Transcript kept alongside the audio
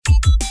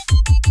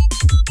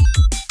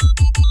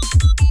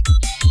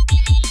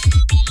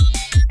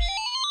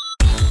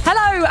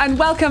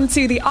welcome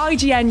to the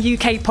IGN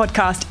UK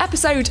podcast,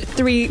 episode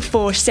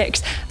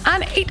 346.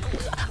 And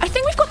I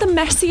think we've got the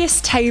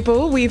messiest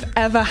table we've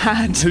ever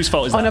had. Whose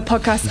fault is on that? a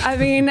podcast. I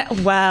mean,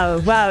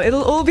 well,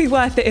 it'll all be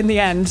worth it in the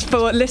end.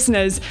 For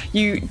listeners,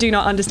 you do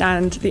not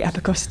understand the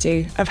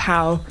epicosity of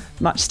how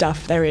much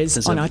stuff there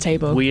is on our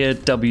table.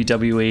 Weird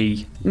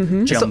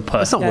WWE jumper.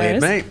 That's not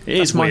weird, mate. It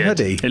is my weird.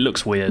 hoodie. It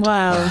looks weird.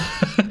 Wow.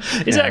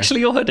 Is it actually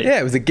your hoodie? Yeah,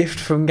 it was a gift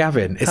from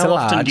Gavin. It's How a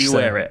large, often do you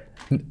wear it?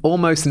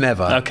 Almost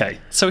never. Okay,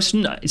 so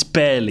it's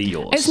barely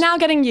yours. It's now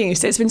getting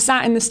used. It's been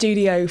sat in the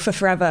studio for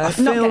forever. I not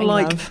feel getting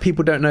like love.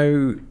 people don't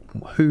know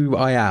who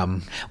I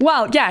am.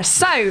 Well, yes.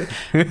 So,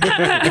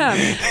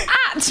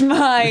 at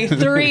my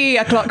 3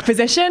 o'clock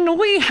position,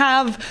 we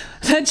have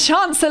the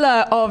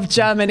Chancellor of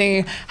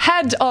Germany,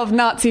 head of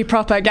Nazi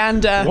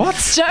propaganda, What?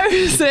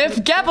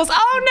 Joseph Goebbels.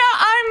 Oh no,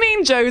 I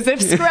mean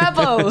Joseph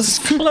Scrabbles. It's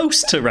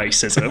close to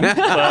racism.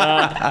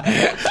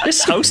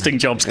 This hosting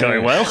job's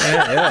going well.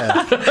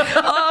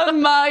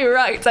 On my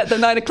right, at the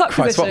 9 o'clock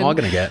Christ, position, what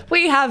am I gonna get?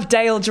 we have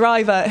Dale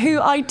Driver, who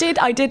I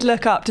did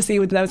look up to see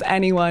whether there was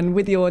anyone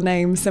with your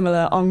name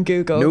similar on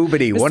Google.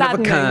 Nobody, It was one of a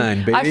saddening.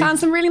 kind, baby. I found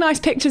some really nice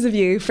pictures of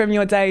you from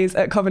your days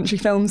at Coventry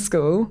Film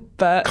School,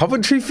 but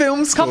Coventry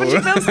Film School?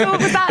 Coventry Film School,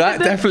 was that That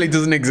the- definitely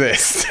doesn't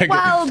exist.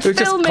 well, it was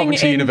just filming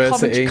Coventry in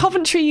University.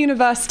 Coventry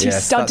University, Yes,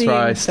 that's studying where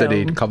I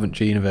studied, film.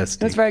 Coventry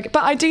University. That's very good.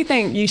 But I do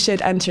think you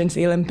should enter into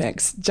the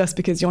Olympics just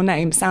because your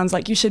name sounds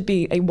like you should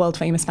be a world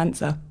famous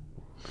fencer.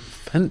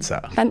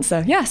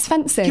 Fencer, yes,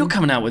 fencing. You're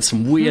coming out with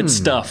some weird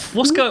stuff.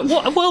 What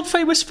a world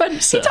famous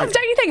fencer? Don't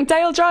you think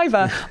Dale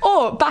Driver?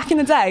 Or back in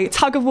the day,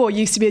 tug of war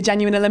used to be a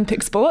genuine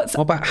Olympic sport.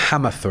 What about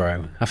hammer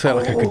throw? I feel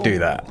like I could do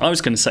that. I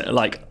was going to say,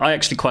 I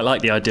actually quite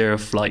like the idea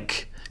of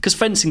because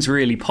fencing's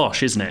really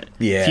posh, isn't it?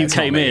 Yeah, If you it's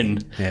not came me.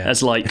 in Yeah. as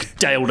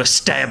Dale the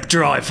Stab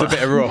Driver. A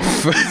bit of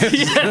rough.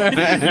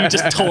 You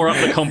just tore up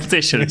the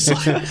competition. It's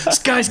like, this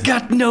guy's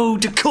got no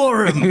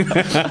decorum.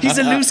 He's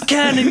a loose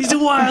cannon. He's a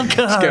wild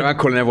Go card. around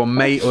calling everyone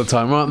mate all the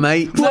time. Right,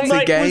 mate? What, What's the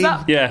mate? game? Was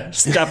that- Yeah,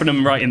 stabbing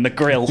him right in the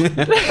grill.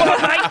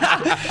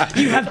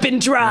 You have been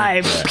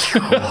drive.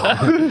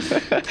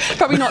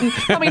 probably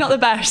not the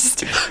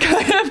best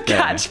kind of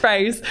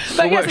catchphrase.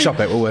 But We'll yes, workshop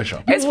it. We'll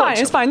workshop. It's fine.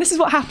 It's fine. This is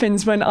what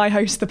happens when I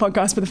host the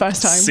podcast for the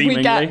first time. Seemingly.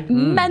 We get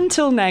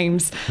mental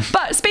names.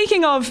 But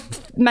speaking of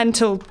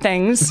mental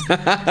things,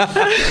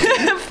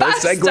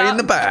 First segue in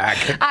the back.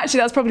 Actually,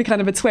 that's probably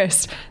kind of a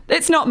twist.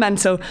 It's not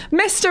mental.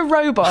 Mr.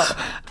 Robot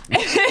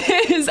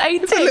is a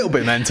It's a little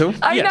bit mental.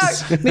 I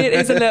Yes. know it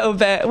is a little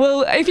bit.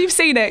 Well, if you've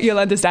seen it, you'll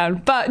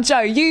understand. But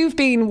Joe, you've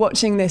been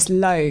watching this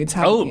loads,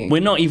 haven't you?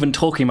 We're not even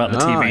talking about the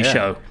TV yeah.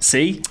 show.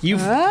 See,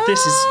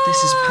 this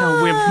is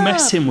how we're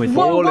messing with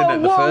Whoa, you. Falling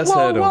at the first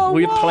hurdle.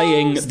 We're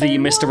playing the stay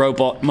Mr.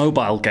 Robot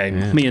mobile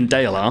game. Me and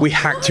Dale are. We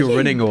hacked your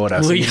running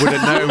order, so We- you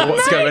wouldn't know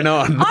what's going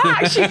on. I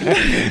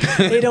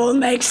actually, it all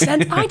makes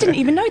sense. I didn't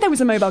even know there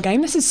was a mobile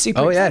game. This is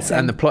super Oh exciting. yes,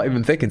 and the plot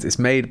even thickens. It's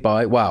made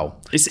by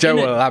It's Joe in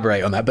will it-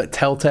 elaborate on that, but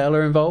Telltale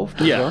are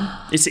involved. as well. Yeah,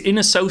 it's in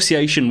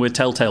association with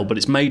Telltale, but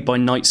it's made by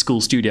Night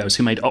School Studios,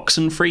 who made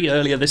Oxenfree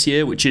earlier this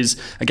year, which is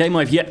a game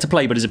I've yet to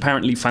play, but is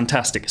apparently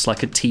fantastic. It's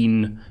like a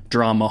teen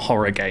drama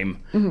horror game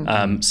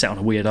set on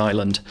a weird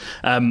island.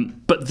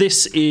 But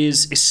this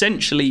is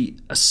essentially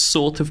a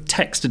sort of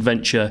text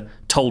adventure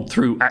told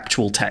through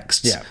actual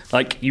texts. Yeah.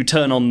 Like you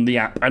turn on the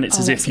app and it's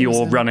as that's if you're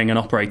awesome. running an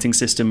operating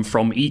system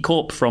from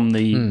E-Corp from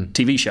the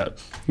TV show.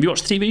 Have you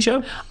watched the TV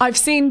show? I've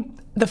seen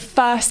the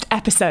first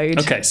episode.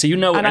 Okay, so you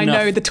know and I enough.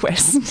 know the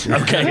twist.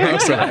 Okay,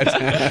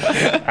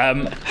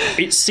 excellent.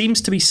 It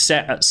seems to be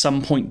set at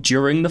some point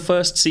during the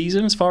first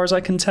season, as far as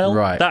I can tell.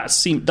 Right.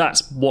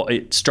 That's what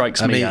it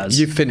strikes I me mean, as.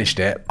 you've finished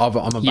it. I'm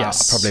about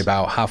Yes. probably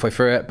about halfway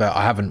through it, but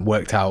I haven't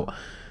worked out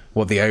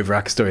what the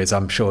overactive story is.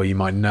 I'm sure you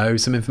might know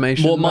some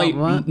information. Well,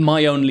 about that.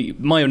 my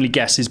only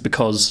guess is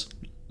because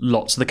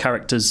lots of the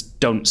characters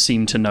don't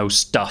seem to know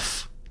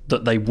stuff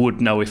that they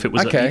would know if it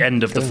was at Okay, the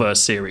end of the cool.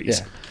 first series.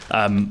 Yeah.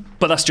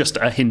 But that's just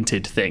a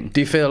hinted thing. Do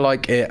you feel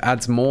like it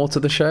adds more to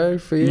the show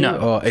for you? No.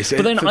 Or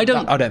But then I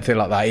don't feel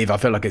like that either. I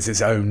feel like it's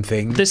its own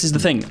thing. This is the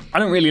thing. I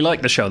don't really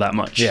like the show that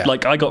much. Yeah.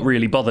 Like, I got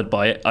really bothered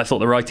by it. I thought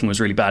the writing was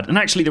really bad. And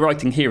actually, the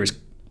writing here is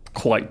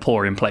quite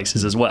poor in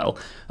places as well.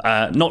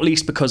 Not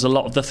least because a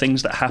lot of the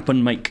things that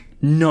happen make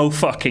no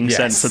fucking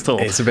sense at all.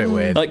 It's a bit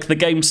weird. Like, the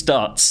game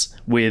starts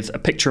with a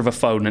picture of a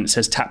phone and it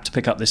says tap to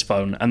pick up this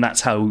phone, and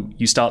that's how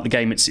you start the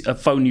game. It's a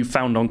phone you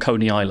found on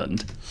Coney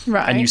Island.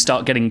 Right. And you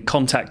start getting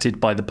contacted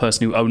by the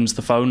person who owns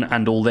the phone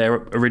and all their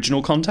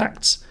original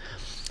contacts.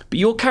 But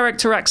your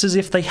character acts as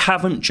if they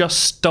haven't just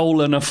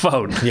stolen a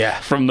phone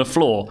from the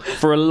floor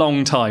for a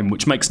long time,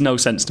 which makes no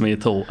sense to me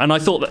at all. And I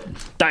thought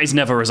that is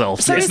never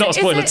resolved. So it's is not a it-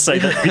 spoiler is to say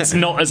that it's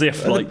not as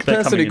if the like they're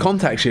person coming who in.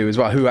 contacts you as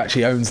well, who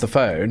actually owns the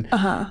phone,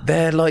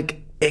 they're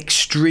like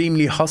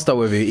extremely hostile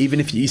with you. Even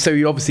if you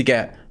obviously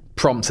get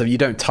prompts of you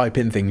don't type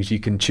in things, you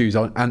can choose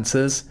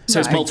answers. So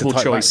it's Right. multiple To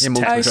type choice back- yeah,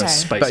 multiple text,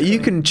 choice. basically. But you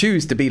can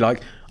choose to be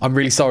like, I'm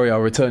really sorry, I'll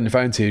return the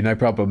phone to you, no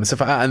problem, and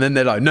stuff like that. And then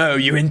they're like, no,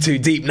 you're in too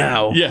deep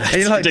now. Yeah,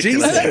 and you're like,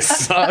 ridiculous.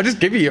 Jesus, I'll just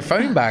give you your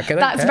phone back. I don't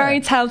That's care. very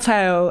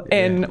telltale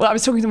well, I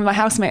was talking to my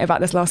housemate about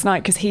this last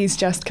night because he's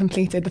just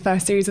completed the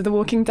first series of The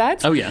Walking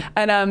Dead. Oh, yeah.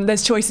 And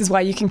there's choices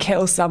where you can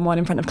kill someone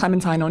in front of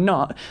Clementine or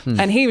not.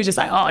 And he was just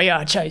like, oh yeah,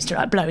 I chose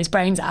to blow his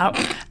brains out.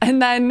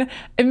 And then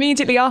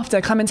immediately after,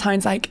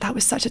 Clementine's like, that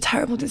was such a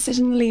terrible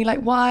decision, Lee.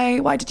 Like,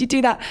 why did you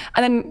do that?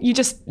 And then you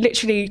just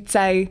literally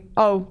say,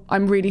 oh,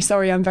 I'm really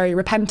sorry, I'm very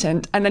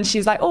repentant. And then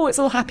she's like, oh, it's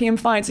all happy and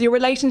fine. So your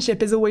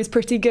relationship is always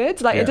pretty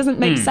good. Like, it doesn't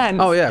make sense.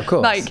 Oh, yeah, of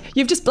course. Like,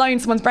 you've just blown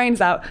someone's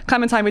brains out.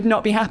 Clementine would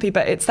not be happy,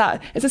 but it's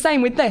the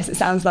same with this. It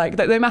sounds like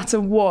that no matter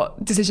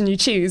what decision you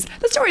choose,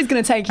 the story's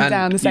going to take you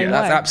down the same way.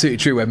 That's absolutely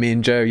true. Where me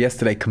and Joe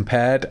yesterday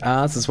compared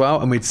ours as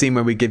well, and we'd seen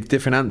where we give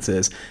different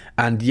answers,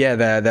 and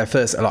their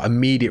first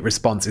immediate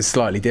response is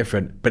slightly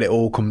different, but it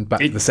all comes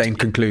back to the same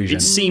conclusion.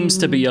 It seems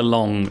to be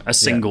along a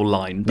single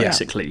line,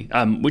 basically,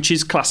 which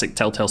is classic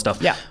Telltale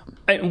stuff. Yeah.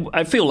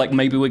 I feel like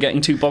maybe we're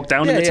getting too bogged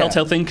down in the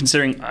Telltale thing,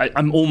 considering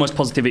I'm almost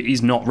positive it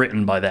is not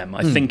written by them.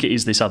 I think it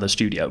is this other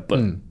studio, but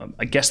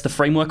I guess the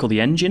framework or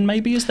the engine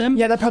maybe is them.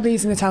 Yeah, they're probably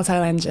using the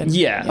Telltale engine.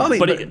 Yeah, I mean,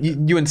 but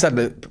you said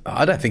that.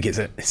 I don't think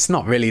it's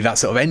not really that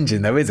sort of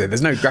engine, though, is it?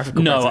 There's no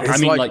graphical. No, process. It's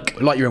I mean,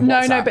 like you're in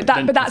WhatsApp.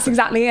 No, but that's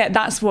exactly it.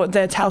 That's what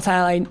the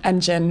Telltale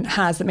engine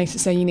has that makes it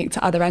so unique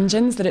to other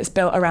engines. That it's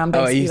built around.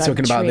 Oh, basically he's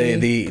talking about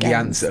the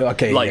answer.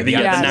 Okay, like the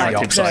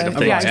narrative side of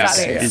things. Yeah,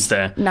 exactly. Is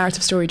there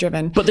narrative story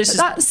driven? But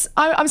that's.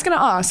 I was going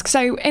to ask.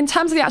 So, in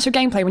terms of the actual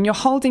gameplay, when you're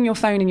holding your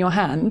phone in your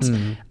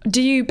hand,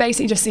 do you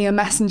basically just see a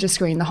messenger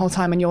screen the whole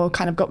time, and you're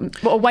kind of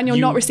or when you're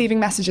not receiving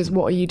messages,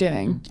 what are you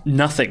doing?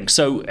 Nothing.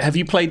 So, have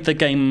you played the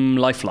game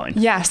Lifeline?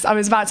 Yes, I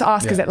was about to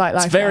ask. Is it like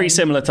Lifeline? It's very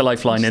similar to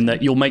Lifeline in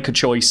that you'll make a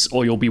choice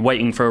or you'll be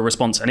waiting for a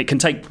response, and it can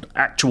take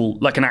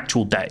an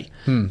actual day.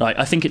 Like,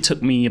 I think it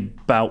took me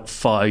about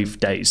 5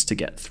 days to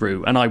get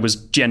through, and I was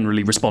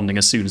generally responding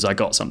as soon as I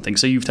got something.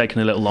 So you've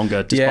taken a little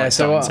longer despite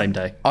starting the same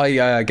day.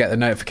 I get the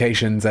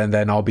notifications, and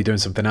then I'll be doing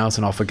something else,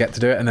 and I'll forget to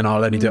do it, and then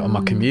I'll only do it on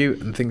my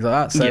commute and things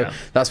like that. So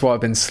that's why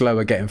I've been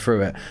slower getting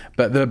through it.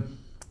 But the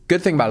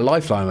good thing about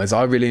Lifeline was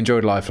I really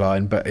enjoyed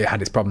Lifeline, but it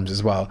had its problems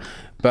as well.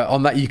 But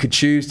on that, you could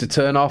choose to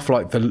turn off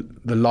like the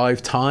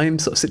live time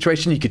sort of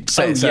situation. You could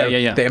set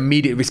they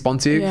immediately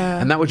respond to you,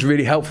 and that was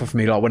really helpful for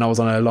me. Like when I was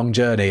on a long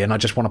journey and I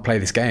just want to play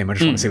this game, I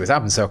just want to see what's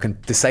happened, so I can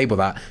disable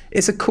that.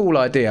 It's a cool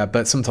idea,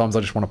 but sometimes I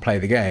just want to play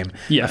the game.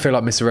 I feel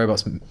like Mr.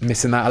 Robot's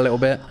missing that a little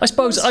bit. I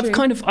suppose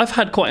I've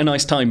had quite a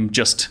nice time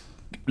just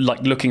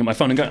like looking at my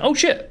phone and going, oh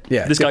shit,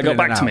 this guy got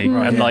back to me,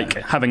 and like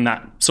having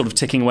that sort of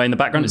ticking away in the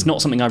background. It's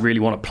not something I really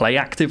want to play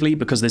actively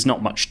because there's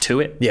not much to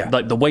it.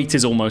 Like the wait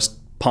is almost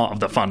part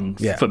of the fun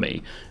for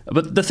me.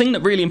 But the thing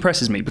that really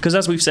impresses me, because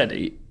as we've said,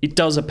 it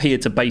does appear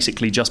to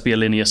basically just be a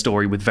linear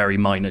story with very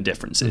minor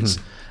differences.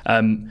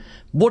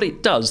 What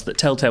it does that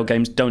Telltale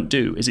games don't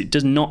do is it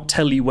does not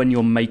tell you when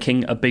you're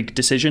making a big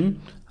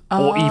decision.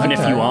 Or even if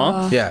you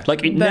are.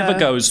 Like it never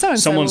goes,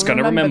 someone's going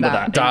to remember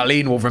that.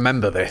 Darlene will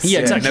remember this. Yeah,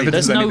 exactly.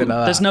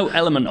 There's no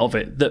element of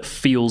it that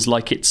feels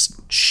like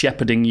it's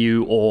shepherding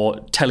you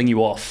or telling you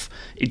off.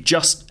 It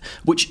just,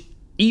 which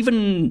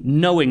even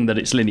knowing that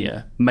it's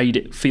linear made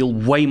it feel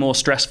way more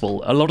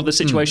stressful. A lot of the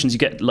situations you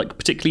get, like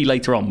particularly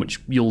later on, which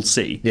you'll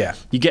see,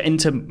 you get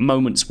into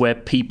moments where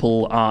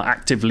people are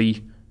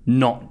actively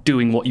not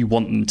doing what you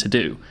want them to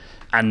do.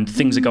 And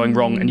things are going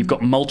wrong, and you've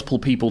got multiple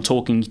people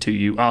talking to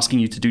you, asking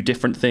you to do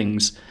different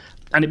things.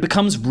 And it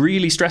becomes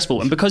really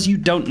stressful. And because you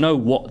don't know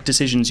what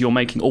decisions you're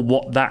making or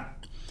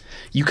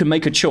you can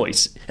make a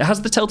choice. It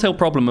has the Telltale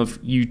problem of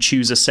you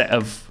choose a set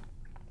of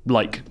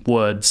like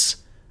words,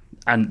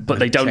 but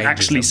they don't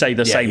actually say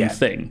the same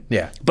thing.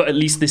 But at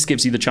least this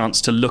gives you the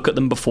chance to look at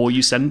them before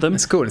you send them.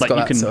 It's cool. It's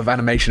got that sort of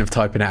animation of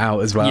typing it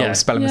out as well,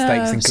 spelling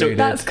mistakes included.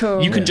 So that's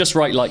cool. You can just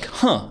write like,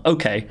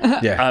 okay,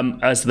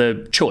 as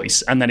the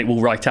choice, and then it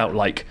will write out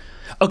like,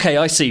 okay,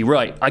 I see,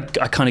 right, I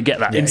kind of get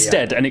that.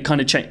 Instead, and it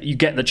kind of you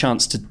get the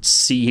chance to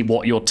see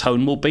what your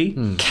tone will be.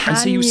 And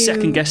so you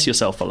second guess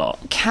yourself a lot.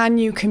 Can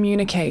you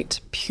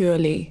communicate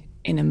purely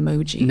in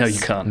emojis? No, you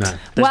can't. No.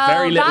 There's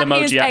very little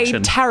emoji action. That is a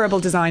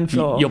terrible design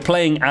flaw. You're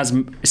playing as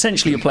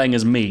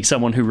me,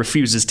 someone who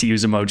refuses to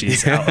use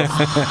emojis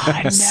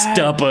out of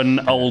stubborn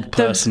old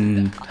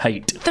person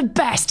hate. The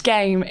best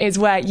game is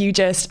where you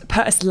just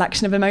put a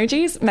selection of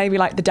emojis, maybe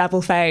like the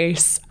devil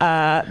face,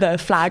 the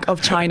flag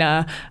of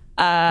China.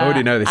 I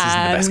already know this isn't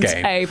the best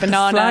game. A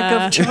banana, flag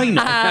of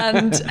China,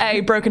 and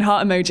a broken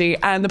heart emoji,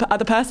 and the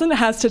other person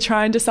has to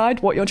try and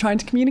decide what you're trying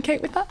to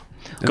communicate with that.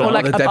 Or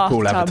like the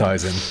Deadpool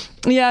advertising.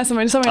 Yeah,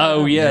 something.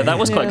 Oh yeah, that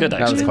was quite good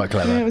actually. That was quite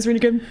clever. Yeah, it was really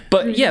good.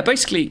 But yeah,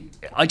 basically,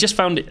 I just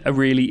found it a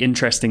really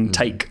interesting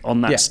take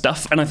on that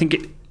stuff, and I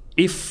think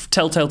if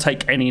Telltale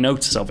take any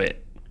notice of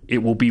it, it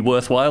will be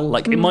worthwhile.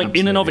 Like it might,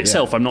 in and of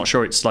itself, I'm not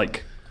sure it's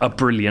like a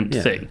brilliant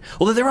thing.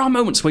 Although there are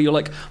moments where you're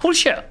like, holy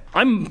shit,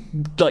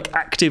 I'm like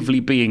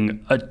actively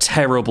being a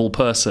terrible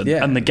person,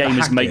 and the game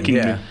is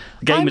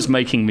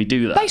making me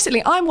do that.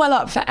 Basically, I'm well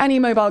up for any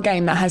mobile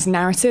game that has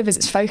narrative as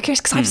its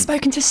focus, because I've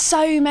spoken to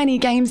so many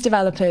games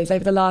developers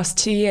over the last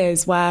 2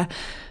 years where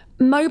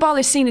mobile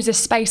is seen as a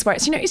space where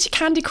it's, you know, it's your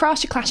Candy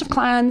Crush, your Clash of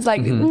Clans.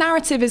 Like,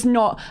 narrative is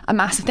not a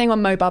massive thing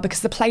on mobile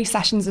because the play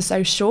sessions are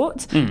so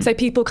short. So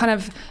people kind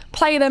of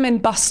play them in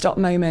bus stop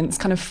moments,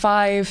 kind of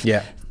 5,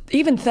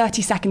 even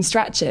 30-second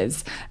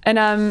stretches. And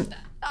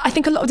I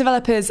think a lot of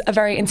developers are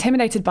very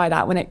intimidated by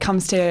that when it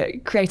comes to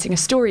creating a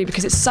story,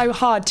 because it's so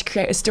hard to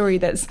create a story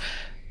that's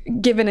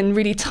given in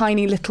really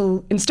tiny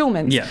little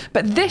installments.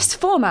 But this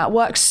format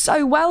works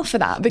so well for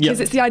that, because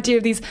it's the idea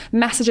of these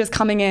messages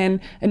coming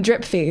in and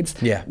drip feeds.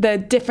 The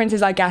difference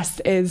is, I guess,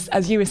 is,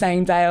 as you were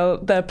saying, Dale,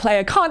 the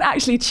player can't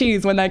actually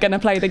choose when they're going to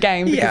play the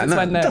game.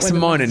 That's a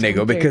minor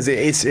niggle, because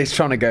it's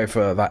trying to go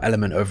for that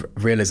element of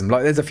realism.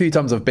 Like, there's a few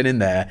times I've been in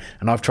there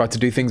and I've tried to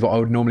do things what I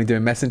would normally do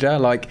in Messenger.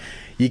 Like,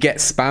 you get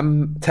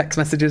spam text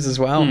messages as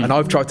well, and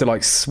I've tried to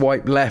like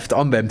swipe left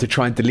on them to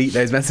try and delete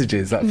those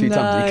messages like, a few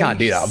times. You can't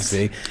do that,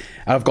 obviously.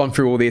 And I've gone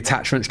through all the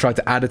attachments, tried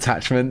to add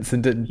attachments,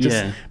 and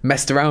just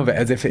messed around with it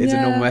as if it is a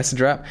normal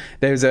Messenger app.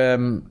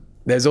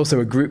 There's also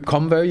a group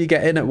convo you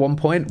get in at one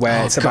point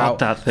where it's about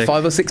 5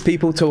 or 6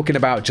 people talking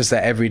about just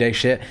their everyday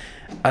shit,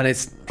 and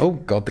it's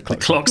the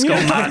clock's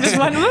gone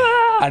mad.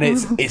 And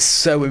it's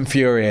so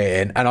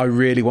infuriating, and I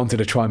really wanted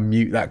to try and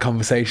mute that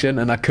conversation,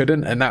 and I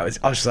couldn't, and I was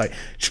just like,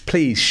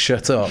 please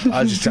shut up.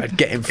 I was just trying to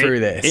get him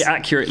through this. It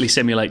accurately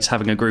simulates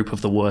having a group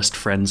of the worst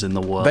friends in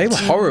the world. They were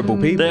horrible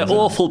people. They're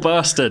awful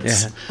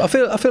bastards. I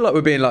feel like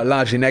we're being like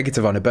largely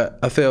negative on it, but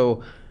I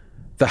feel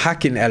the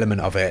hacking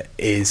element of it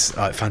is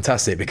like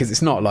fantastic, because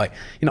it's not like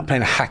you're not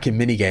playing a hacking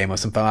mini game or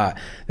something like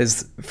that.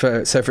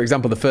 So for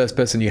example, the first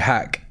person you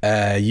hack,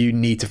 you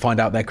need to find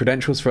out their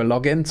credentials for a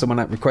login. Someone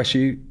that requests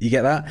you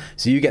get that,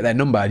 so you get their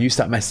number and you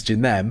start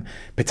messaging them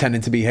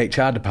pretending to be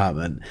HR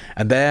department,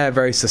 and they're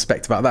very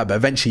suspect about that, but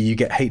eventually you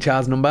get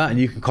HR's number and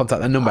you can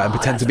contact their number and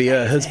pretend to be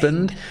her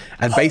husband,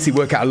 and basically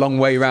work out a long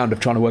way round of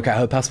trying to work out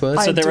her password.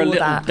 So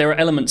there are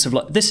elements of,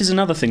 like, this is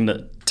another thing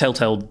that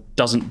Telltale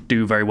doesn't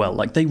do very well.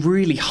 Like, they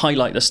really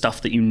highlight the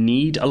stuff that you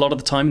need a lot of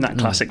the time, that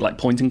classic like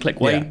point and click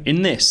way.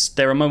 In this,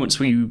 there are moments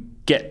where you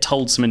get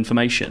told some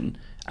information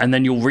and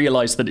then you'll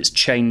realise that it's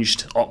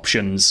changed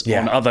options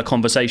on other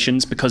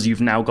conversations because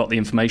you've now got the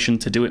information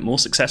to do it more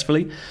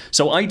successfully.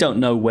 So I don't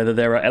know whether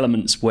there are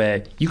elements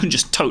where you can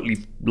just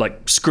totally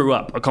like screw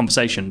up a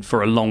conversation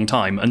for a long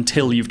time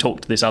until you've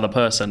talked to this other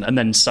person, and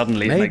then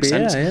suddenly it makes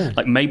sense.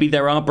 Like, maybe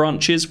there are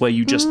branches where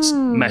you just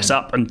mess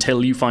up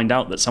until you find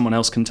out that someone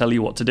else can tell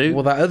you what to do.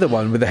 Well, that other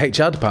one with the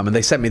HR department,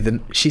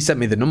 she sent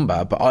me the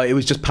number, but it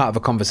was just part of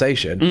a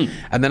conversation.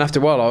 And then after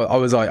a while, I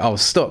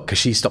was stuck because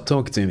she stopped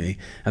talking to me,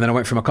 and then I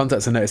went through my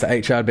contacts and noticed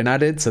that HR had been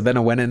added. So then I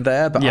went in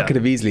there, but I could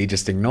have easily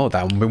just ignored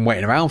that and been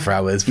waiting around for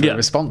hours for a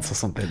response or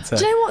something. So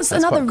do you know what's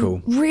another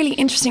really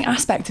interesting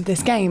aspect of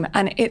this game?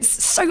 And it's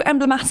so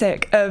emblematic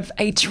of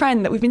a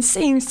trend that we've been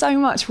seeing so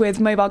much with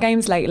mobile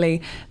games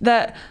lately,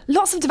 that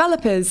lots of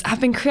developers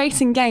have been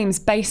creating games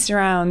based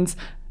around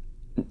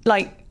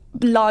like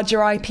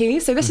larger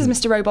IPs. So this is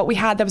Mr. Robot.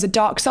 There was a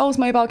Dark Souls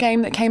mobile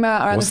game that came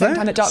out around the same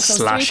time that Dark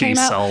Souls 3 came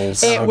out.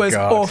 Souls. It was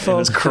awful. It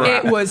was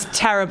crap. It was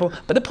terrible.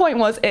 But the point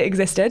was, it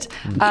existed.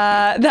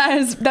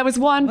 There was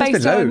one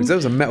based on... There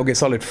was a Metal Gear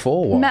Solid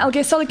 4 one. Metal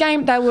Gear Solid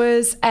game. There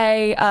was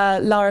a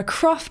Lara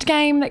Croft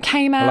game that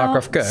came out. Lara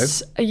Croft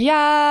Go?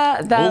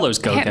 Yeah. All those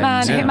Go games.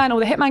 Hitman, all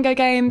the Hitman Go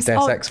games.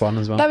 Deus Ex one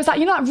as well. There was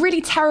that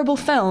really terrible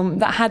film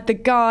that had the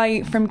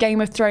guy from Game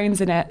of Thrones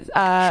in it.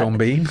 Sean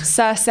Bean.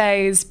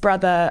 Cersei's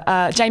brother,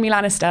 Jaime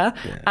Lannister.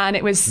 And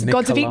it was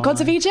Gods of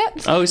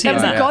Egypt. Oh, there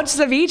was a Gods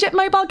of Egypt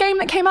mobile game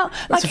that came out.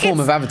 It's a form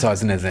of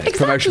advertising, isn't it? It's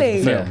promotion for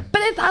the film.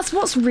 But that's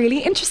what's really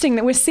interesting,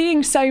 that we're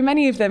seeing so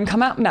many of them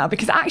come out now,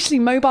 because actually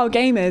mobile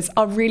gamers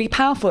are really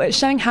powerful. It's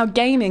showing how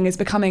gaming is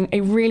becoming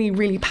a really,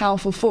 really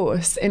powerful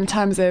force in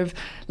terms of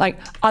like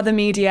other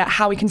media,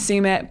 how we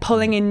consume it,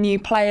 pulling in new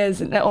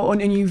players or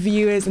new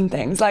viewers and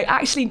things. Like,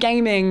 actually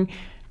gaming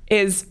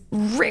is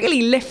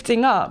really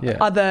lifting up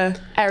other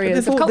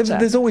areas of culture.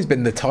 There's always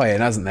been the tie-in,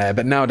 hasn't there?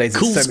 But nowadays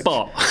cool it's so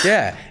spot.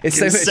 It's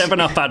so much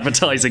 7-Up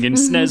advertising in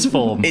SNES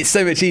form. It's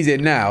so much easier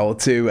now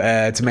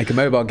to make a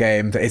mobile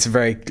game that it's a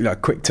very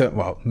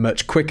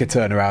much quicker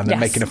turnaround than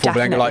making a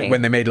full-blown, like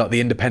when they made like the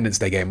Independence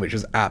Day game, which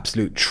was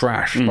absolute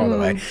trash, by the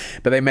way.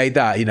 But they made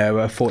that, a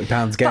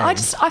 £40 game.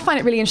 But I find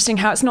it really interesting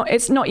how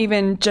it's not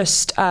even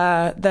just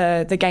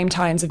the game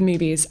tie-ins of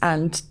movies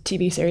and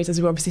TV series,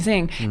 as we're obviously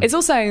seeing. It's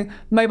also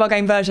mobile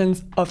game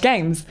versions of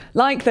games,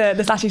 like the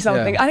Slashy Soul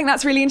thing. I think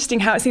that's really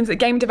interesting how it seems that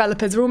game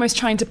developers are almost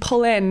trying to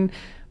pull in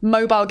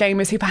mobile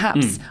gamers who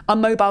perhaps are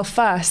mobile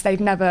first. They've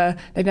never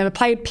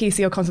played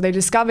PC or console. They've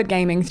discovered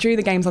gaming through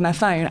the games on their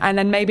phone, and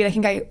then maybe they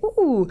can go,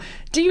 ooh,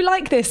 do you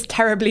like this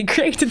terribly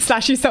created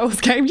Slashy Souls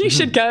game? You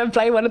should go and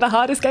play one of the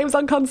hardest games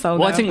on console.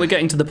 Well, I think we're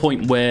getting to the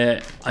point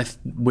where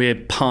we're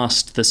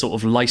past the sort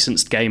of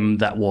licensed game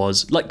that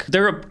was, like,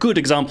 there are good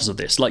examples of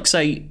this, like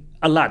say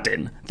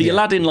Aladdin. The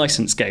Aladdin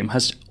license game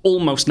has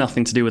almost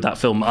nothing to do with that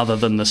film other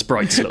than the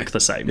sprites look the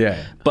same.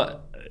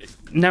 But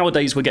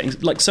nowadays we're getting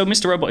like, so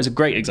Mr. Robot is a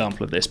great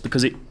example of this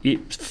because it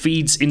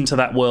feeds into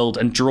that world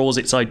and draws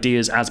its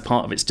ideas as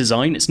part of its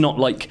design. It's not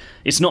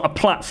a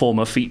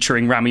platformer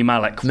featuring Rami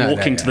Malek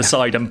walking to the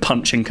side and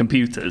punching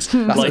computers.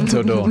 That's like,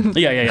 Until Dawn.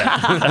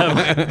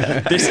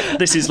 Yeah.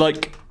 This is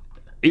like,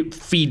 it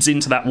feeds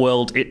into that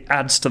world, it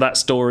adds to that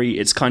story,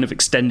 it's kind of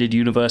extended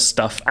universe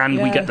stuff,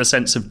 and we get the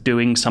sense of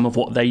doing some of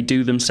what they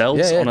do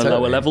themselves on a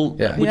lower level,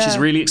 which is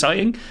really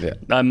exciting.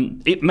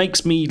 It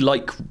makes me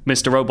like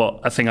Mr.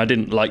 Robot, a thing I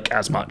didn't like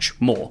as much,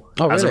 more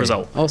as a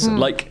result. Awesome.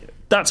 Like,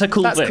 that's a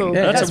cool thing. Cool.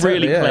 Yeah, that's a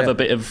really clever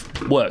bit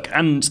of work.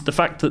 And the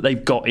fact that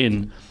they've got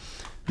in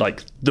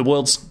like the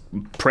world's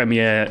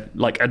premier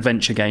like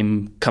adventure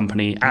game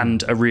company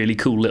and a really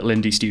cool little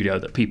indie studio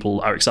that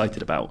people are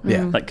excited about.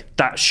 Like,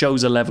 that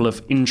shows a level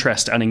of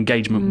interest and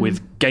engagement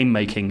with game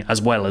making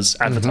as well as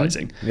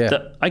advertising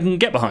that I can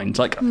get behind.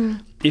 Like,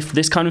 if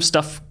this kind of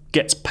stuff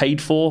gets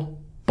paid for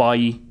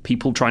by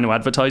people trying to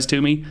advertise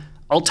to me,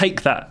 I'll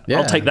take that.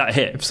 I'll take that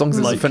hit. As long as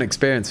it's a fun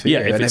experience for you.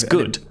 If it's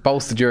good. And it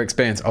bolstered your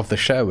experience of the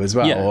show as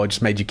well, or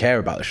just made you care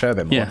about the show a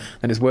bit more.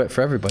 And it's worked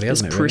for everybody,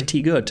 hasn't it?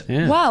 Pretty good.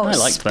 Well, I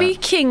like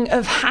speaking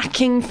of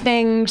hacking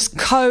things,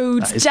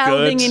 codes,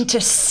 delving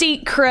into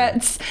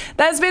secrets,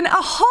 there's been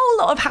a whole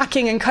lot of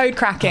hacking and code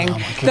cracking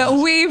that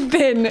we've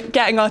been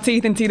getting our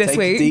teeth into this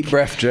week. Take a deep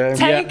breath, Joe.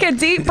 Take a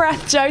deep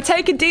breath, Joe.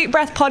 Take a deep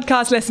breath,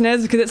 podcast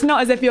listeners, because it's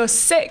not as if you're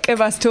sick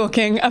of us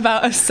talking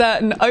about a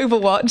certain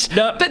Overwatch.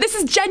 No. But this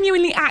is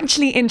genuinely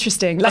actually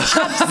interesting. Like,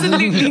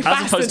 absolutely fascinating.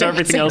 As opposed to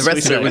everything else The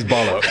rest of it was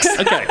bollocks.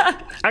 Okay.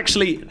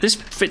 Actually, this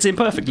fits in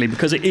perfectly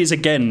because it is,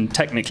 again,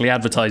 technically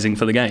advertising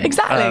for the game.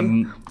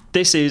 Exactly.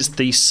 This is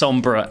the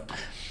Sombra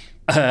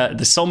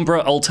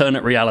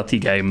alternate reality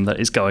game that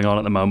is going on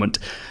at the moment,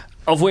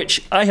 of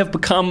which I have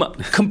become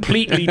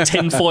completely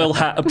tinfoil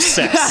hat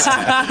obsessed.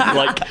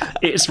 Like,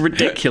 it's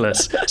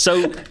ridiculous.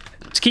 So,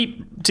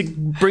 to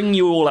bring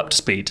you all up to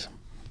speed,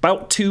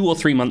 about 2 or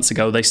 3 months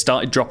ago, they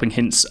started dropping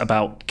hints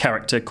about a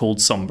character called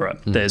Sombra.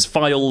 There's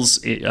files.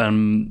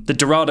 The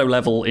Dorado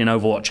level in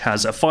Overwatch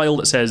has a file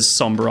that says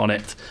Sombra on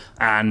it,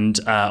 and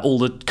all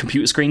the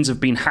computer screens have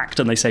been hacked,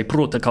 and they say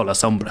Protocola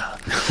Sombra.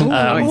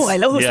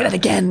 I'll always say that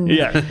again.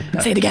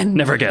 Say it again.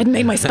 Never again. It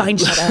made my spine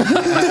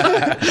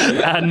shudder.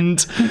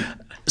 And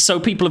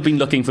so people have been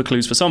looking for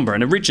clues for Sombra,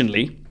 and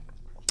originally,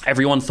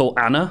 everyone thought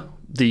Anna,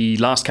 the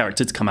last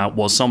character to come out,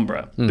 was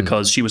Sombra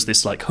because she was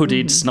this like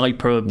hooded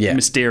sniper,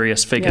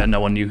 mysterious figure. No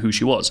one knew who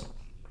she was.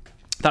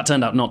 That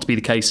turned out not to be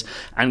the case,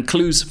 and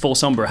clues for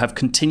Sombra have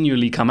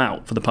continually come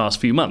out for the past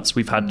few months.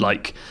 We've had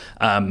like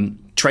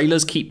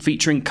trailers keep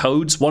featuring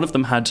codes. One of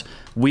them had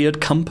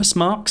weird compass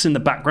marks in the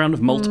background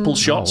of multiple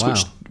shots,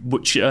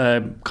 which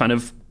kind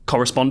of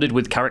corresponded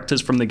with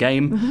characters from the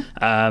game.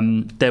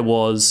 There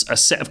was a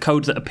set of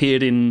code that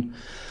appeared in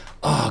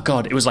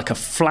it was like a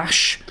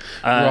flash.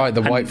 Right,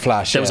 the white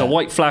flash. There was a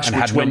white flash,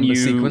 and which when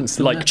you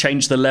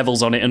changed the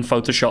levels on it, and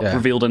Photoshop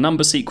revealed a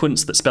number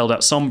sequence that spelled out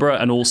Sombra,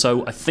 and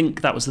also I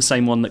think that was the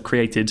same one that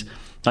created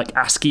like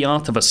ASCII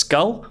art of a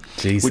skull,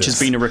 which has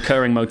been a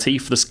recurring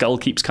motif. The skull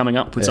keeps coming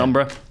up with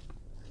Sombra.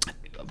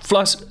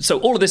 So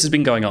all of this has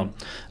been going on.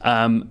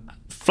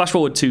 Flash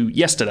forward to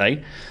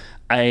yesterday,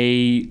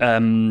 a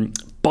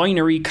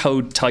binary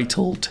code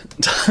titled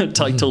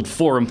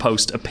forum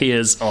post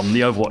appears on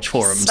the Overwatch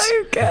forums.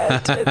 So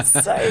good. It's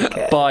so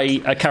good. By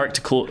a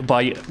character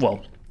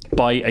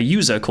by a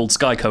user called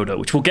Skycoder,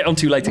 which we'll get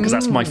onto later because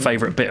that's my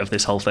favourite bit of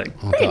this whole thing.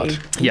 Oh, God.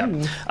 Yeah.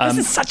 This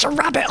is such a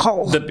rabbit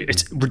hole.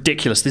 It's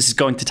ridiculous. This is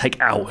going to take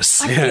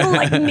hours. I feel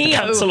like Neo.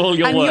 Cancel all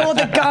your and work. you're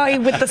the guy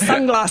with the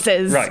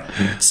sunglasses. Right.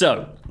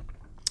 So,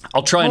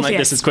 I'll try and make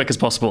this as quick as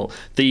possible.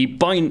 The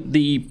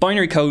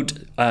binary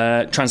code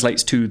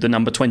translates to the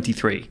number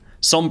 23.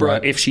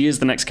 Sombra, if she is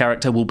the next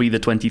character, will be the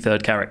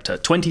 23rd character.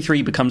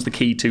 23 becomes the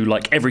key to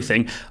like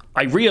everything.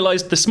 I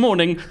realised this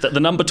morning that the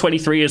number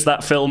 23 is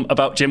that film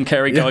about Jim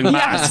Carrey going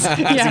mad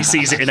as he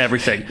sees it in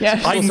everything.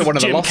 I'm also one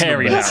of the Jim lost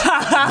Carrey numbers.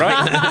 now,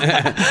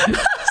 right?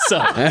 So,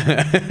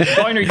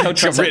 binary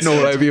code It's written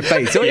all over your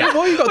face. Why have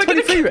you got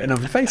 23 written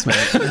on your face, mate?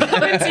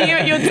 Coming to you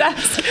at your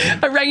desk,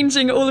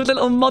 arranging all of the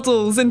little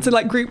models into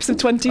like groups of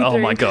 23. Oh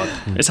my God,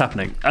 it's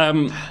happening.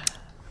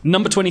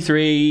 Number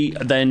 23,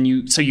 then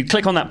you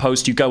click on that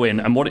post, you go in,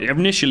 and what it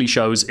initially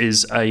shows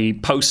is a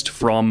post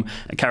from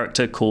a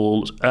character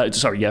called, from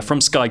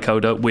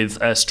Skycoder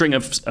with a string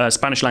of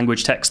Spanish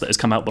language text that has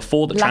come out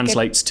before that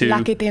translates to...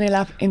 La que tiene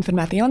la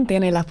información,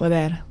 tiene la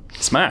poder.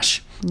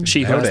 Smash.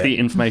 She who has the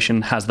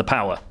information has the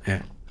power.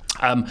 Yeah.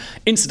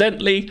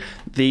 Incidentally,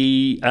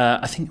 the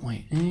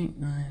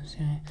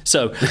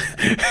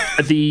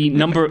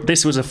number.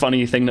 This was a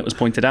funny thing that was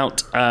pointed out.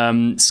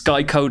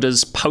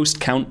 Skycoder's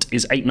post count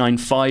is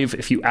 895.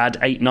 If you add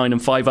 8, 9,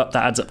 and 5 up,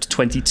 that adds up to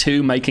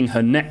 22, making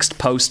her next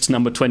post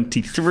number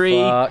 23.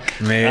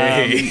 Fuck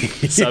me.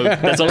 So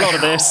there's a lot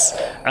of this.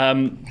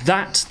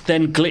 That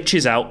then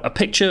glitches out a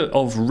picture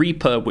of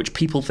Reaper, which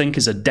people think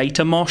is a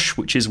data mosh,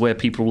 which is where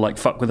people like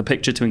fuck with a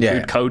picture to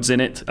include codes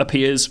in it.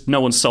 Appears. No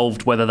one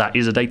solved whether that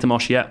is a data mosh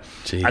Mosh yet.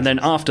 Jesus. And then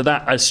after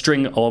that, a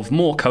string of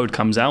more code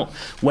comes out.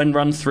 When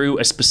run through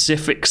a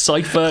specific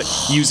cipher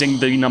using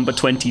the number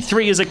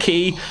 23 as a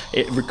key,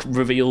 it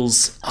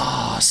reveals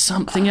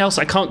something else.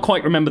 I can't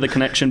quite remember the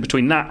connection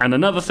between that and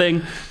another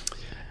thing.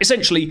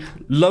 Essentially,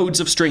 loads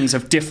of strings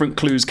of different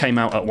clues came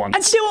out at once.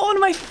 And do you know what one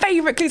of my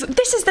favourite clues?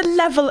 This is the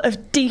level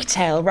of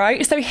detail,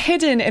 right? So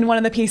hidden in one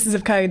of the pieces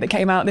of code that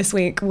came out this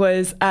week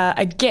was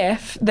a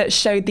GIF that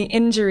showed the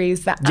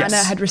injuries that Yes.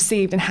 Anna had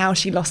received and how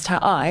she lost her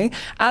eye.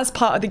 As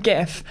part of the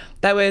GIF,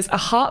 there was a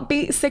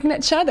heartbeat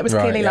signature that was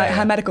Right, clearly yeah, like yeah.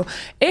 her medical.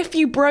 If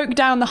you broke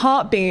down the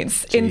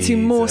heartbeats into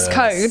Morse Jesus.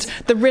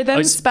 code, the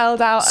rhythm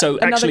spelled out So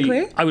another actually,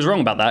 clue. I was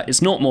wrong about that.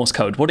 It's not Morse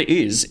code. What it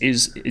is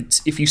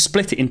it's if you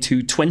split it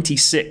into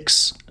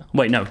 26...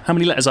 Wait, no. How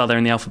many letters are there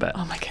in the alphabet?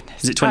 Oh my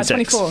goodness. Is it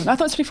 26? 24. No, I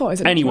thought it was 24.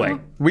 Is it? Anyway,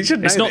 24? We should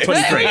know it's not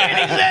this.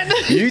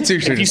 23. You two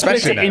should If you split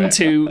especially it know it.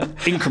 into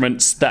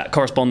increments that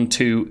correspond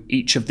to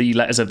each of the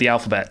letters of the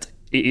alphabet,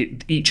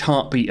 each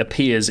heartbeat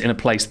appears in a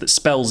place that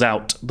spells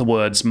out the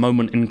words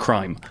 "moment in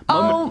crime."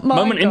 Oh my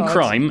Moment in God.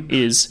 Crime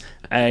is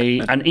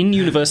an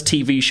in-universe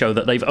TV show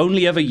that they've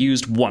only ever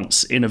used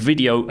once in a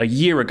video a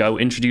year ago,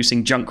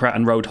 introducing Junkrat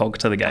and Roadhog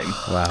to the game.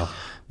 Wow.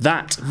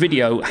 That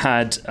video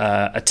had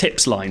a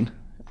tips line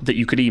that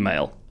you could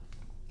email.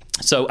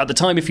 So at the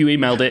time, if you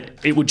emailed it,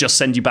 it would just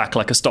send you back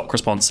like a stock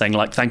response saying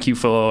like, thank you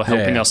for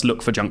helping Yeah. us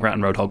look for Junkrat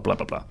and Roadhog, blah,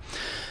 blah, blah.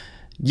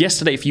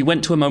 Yesterday, if you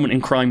went to a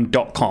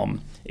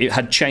momentincrime.com, it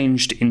had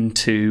changed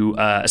into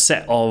a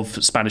set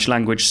of Spanish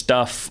language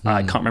stuff.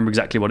 I can't remember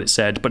exactly what it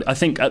said, but I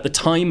think at the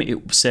time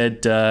it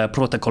said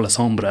Protocolo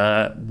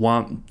Sombra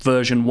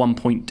version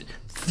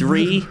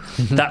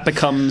 1.3. That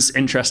becomes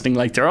interesting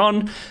later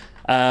on.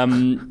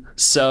 And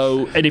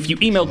if you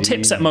emailed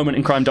tips at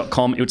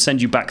momentincrime.com, it would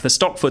send you back the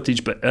stock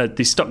footage, but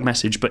the stock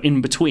message. But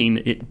in between,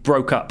 it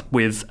broke up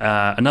with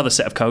another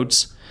set of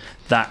codes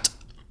that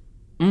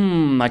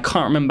I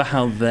can't remember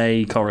how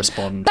they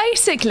correspond.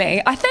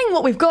 Basically, I think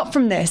what we've got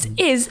from this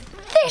is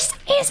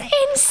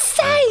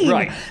insane.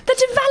 Right.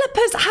 The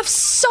developers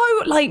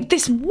have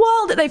this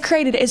world that they've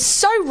created is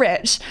so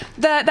rich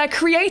that they're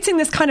creating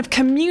this kind of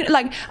community.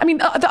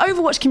 The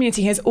Overwatch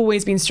community has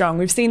always been strong.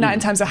 We've seen that in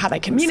terms of how they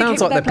communicate.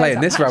 Sounds like with they're their players,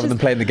 playing this rather than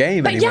playing the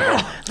game But anymore.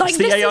 yeah, It's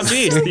the this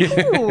is ARG.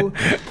 so cool.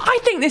 I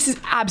think this is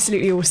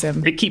absolutely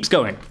awesome. It keeps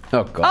going.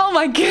 Oh, God. Oh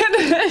my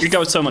goodness. It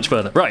goes so much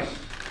further. Right.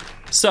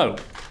 So,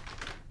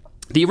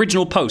 the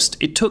original post,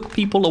 it took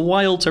people a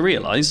while to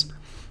realise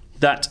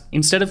that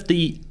instead of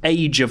the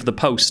age of the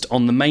post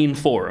on the main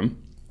forum,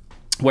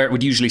 where it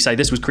would usually say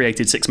this was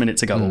created 6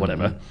 minutes ago or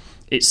whatever,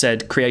 it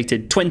said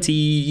created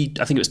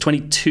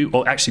 22,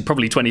 or actually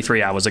probably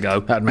 23 hours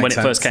ago That makes when it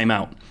sense. first came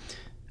out.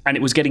 And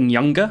it was getting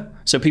younger,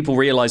 so people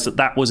realised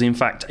that was in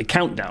fact a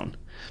countdown.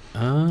 So,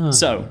 the How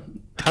do you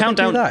do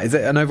countdown... that? Is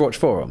it an Overwatch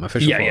forum?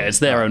 Official Yeah, forum? it's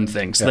their own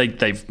thing, so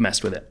they've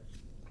messed with it.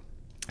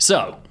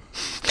 So,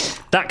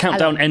 that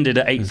countdown ended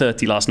at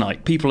 8:30 last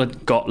night. People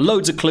had got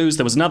loads of clues.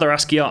 There was another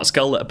ASCII art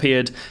skull that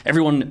appeared.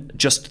 Everyone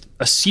just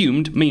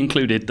assumed, me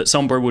included, that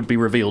Sombra would be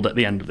revealed at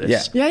the end of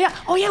this. Yeah. Yeah.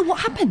 Oh yeah, what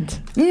happened?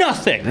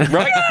 Nothing,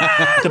 right?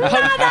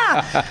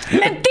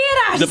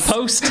 Mentiras! The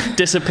post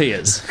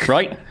disappears,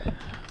 right?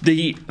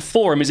 The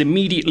forum is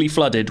immediately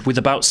flooded with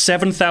about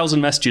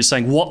 7,000 messages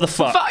saying, what the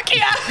fuck? Fuck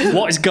yeah!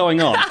 What is going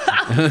on?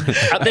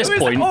 At this It was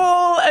point...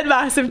 all a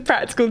massive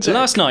practical joke.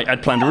 Last night,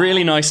 I'd planned a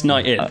really nice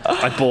night in.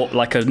 I bought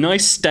like a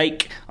nice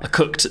steak. I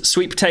cooked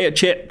sweet potato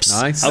chips.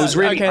 Nice.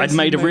 I'd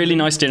made a really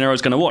nice dinner. I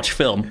was going to watch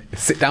film.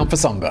 Sit down for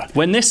Sombra.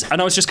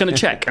 And I was just going to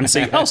check and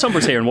see,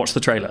 Sombra's here, and watch the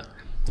trailer.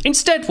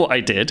 Instead, what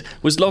I did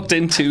was logged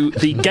into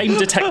the Game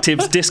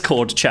Detectives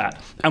Discord chat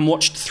and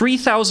watched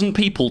 3,000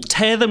 people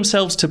tear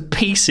themselves to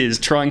pieces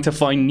trying to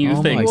find new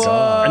my things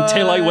God.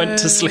 until I went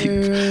to sleep.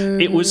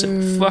 It was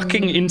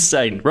fucking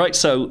insane, right?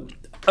 So,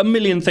 a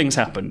million things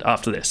happened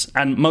after this,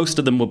 and most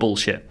of them were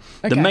bullshit.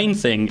 The main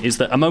thing is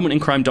that a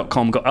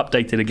momentincrime.com got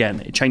updated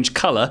again. It changed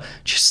colour,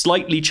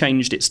 slightly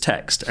changed its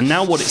text, and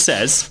now what it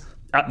says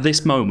at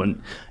this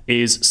moment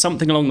is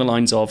something along the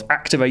lines of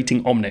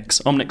activating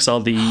Omnics. Omnics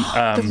are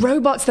the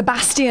robots, the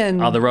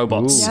Bastion. are the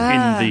robots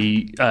Yeah. in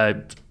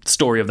the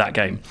story of that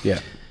game. Yeah.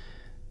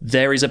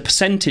 There is a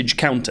percentage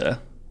counter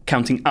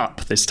counting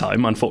up this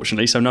time,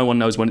 unfortunately, so no one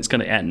knows when it's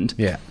going to end.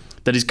 Yeah.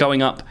 That is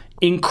going up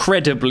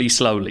incredibly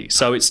slowly.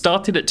 So it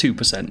started at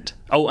 2%.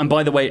 Oh, and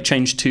by the way, it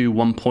changed to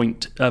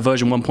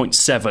version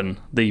 1.7,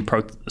 the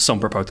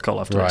Sombra protocol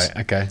after this.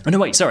 Right, okay. Oh, no,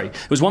 wait, sorry.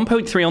 It was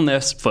 1.3 on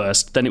this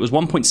first, then it was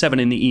 1.7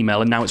 in the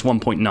email, and now it's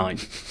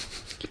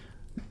 1.9.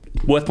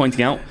 Worth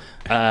pointing out,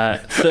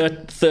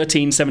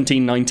 13,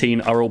 17,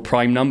 19 are all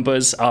prime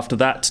numbers. After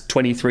that,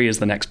 23 is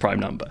the next prime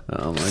number.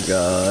 Oh, my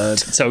God.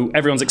 So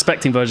everyone's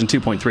expecting version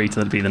 2.3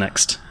 to be the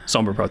next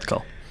Sombra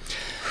protocol.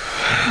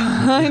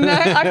 I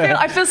know.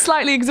 I feel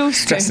slightly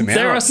exhausted. Stressing me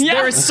There out.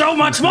 is so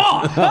much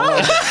more.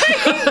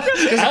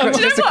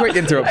 Just a quick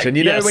interruption.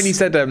 You know Yes. when you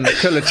said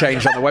colour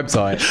change on the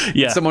website?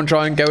 Yeah. Someone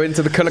try and go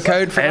into the colour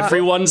code for that?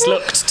 Everyone's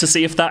looked to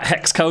see if that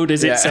hex code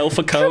is Yeah. itself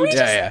a code.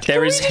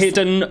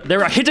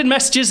 There are hidden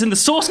messages in the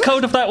source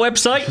code of that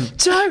website.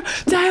 Joe,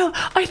 Dale,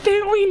 I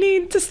think we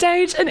need to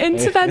stage an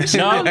intervention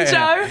No. on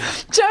Joe.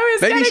 Joe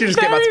is Maybe you getting should just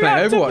get back to very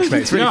playing wrapped up Overwatch,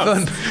 mate. It's really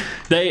No. fun.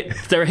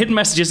 There are hidden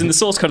messages in the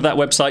source code of that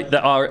website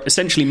that are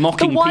essentially The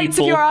mocking whites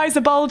people. of your eyes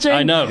are bulging.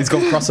 I know. He's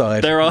gone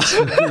cross-eyed. There are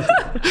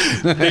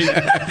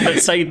that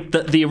say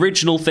that the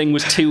original thing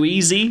was too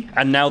easy,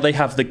 and now they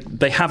have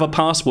a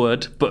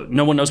password, but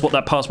no one knows what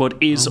that password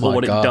is Oh or my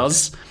what God. it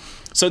does.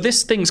 So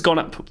this thing's gone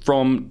up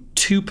from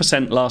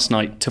 2% last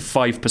night to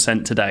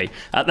 5% today.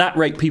 At that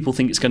rate, people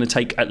think it's going to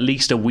take at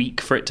least a week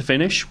for it to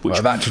finish. Which,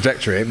 Well, that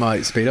trajectory, it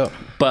might speed up.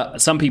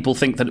 but some people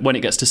think that when it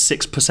gets to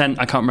 6%,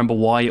 I can't remember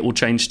why, it will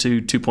change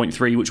to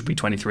 2.3, which will be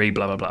 23,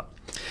 blah, blah, blah.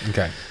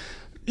 Okay.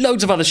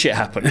 Loads of other shit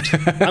happened.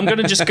 I'm going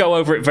to just go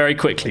over it very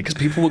quickly because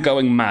people were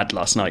going mad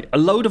last night. A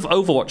load of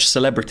Overwatch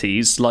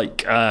celebrities, like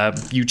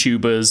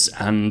YouTubers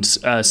and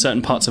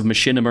certain parts of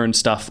Machinima and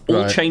stuff,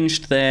 all Right.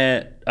 changed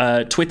their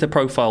Twitter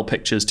profile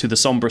pictures to the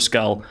Sombra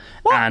Skull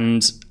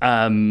and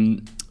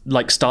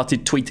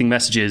started tweeting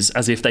messages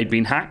as if they'd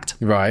been hacked.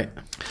 Right.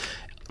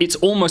 It's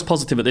almost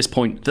positive at this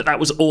point that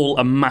was all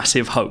a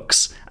massive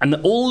hoax and that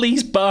all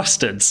these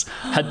bastards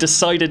had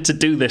decided to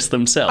do this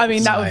themselves. I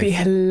mean, that would be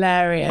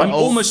hilarious. I'm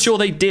almost sure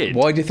they did.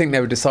 Why do you think they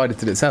were decided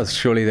to do it themselves?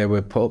 Surely they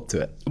were put up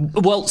to it.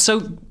 Well,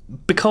 so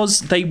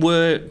because they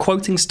were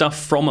quoting stuff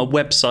from a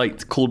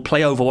website called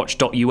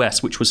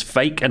playoverwatch.us, which was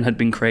fake and had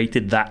been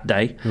created that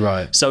day.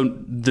 Right. So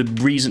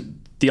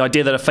the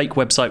idea that a fake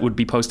website would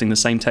be posting the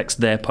same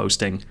text they're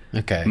posting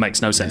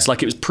makes no sense.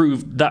 Like, it was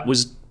proved that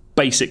was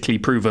basically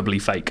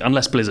provably fake,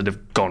 unless Blizzard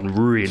have gone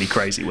really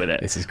crazy with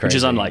it. This is crazy. Which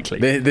is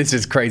unlikely. This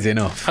is crazy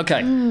enough.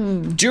 Okay.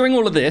 During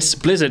all of this,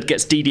 Blizzard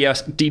gets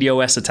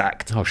DDoS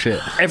attacked. Oh, shit.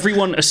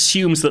 Everyone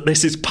assumes that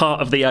this is part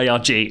of the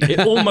ARG.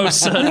 It almost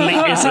certainly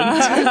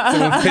isn't.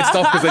 Someone's pissed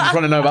off because they just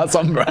want to know about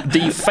Sombra.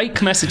 The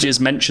fake messages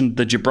mentioned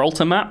the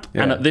Gibraltar map,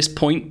 and at this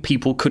point,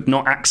 people could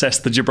not access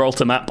the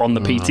Gibraltar map on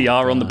the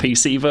PTR on the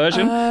PC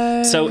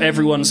version. So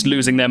everyone's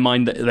losing their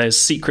mind that there's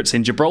secrets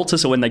in Gibraltar.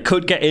 So when they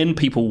could get in,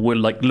 people were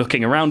like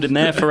looking around in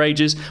there for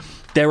ages.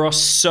 There are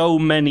so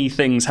many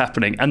things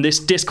happening, and this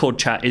Discord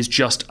chat is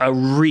just a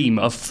ream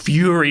of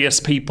furious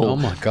people Oh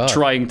my God.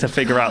 trying to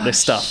figure out this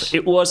stuff.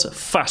 It was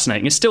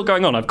fascinating. It's still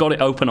going on. I've got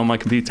it open on my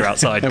computer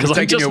outside We're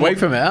taking you away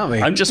from it, aren't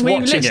we? I'm just We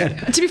watching literally-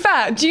 it. To be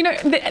fair, do you know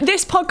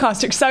this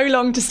podcast took so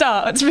long to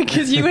start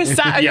because you were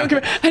sat at your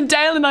computer, and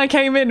Dale and I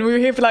came in. We were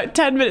here for like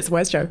 10 minutes.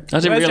 Where's Joe? I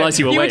didn't Where's realise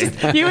Joe? you were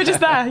waiting. You were just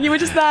there. You were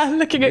just there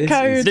looking at This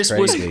code. is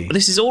crazy.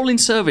 This is all in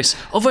service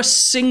of a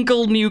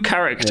single new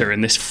character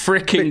in this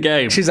freaking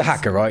game. She's a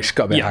hacker, right? She's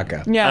got to be Yeah. a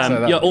hacker. Yeah. So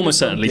that- yeah, almost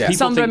certainly. Yeah.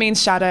 People Sombra think-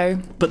 means shadow.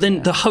 but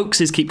then the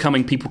hoaxes keep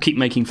coming. People keep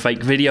making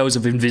fake videos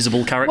of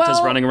invisible characters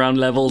Well, running around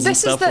levels and This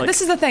stuff. is the thing.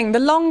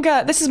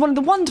 This is one of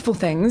the wonderful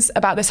things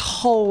about this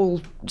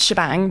whole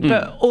shebang,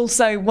 but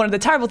also one of the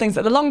terrible things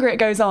that the longer it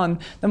goes on,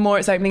 the more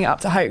it's opening it up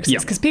to hoaxes. Yeah.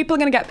 Because people are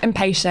going to get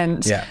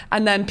impatient, Yeah.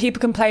 and then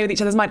people can play with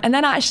each other's mind, and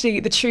then actually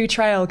the true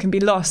trail can be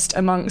lost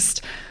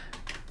amongst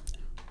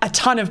a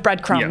ton of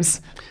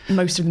breadcrumbs,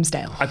 most of them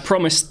stale. I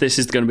promise this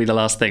is going to be the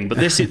last thing, but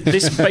this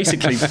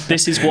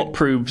is what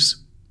proves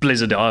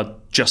Blizzard are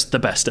just the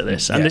best at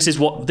this, and Yeah.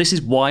 this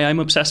is why I'm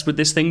obsessed with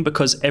this thing,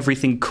 because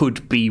everything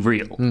could be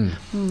real.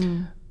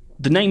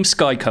 The name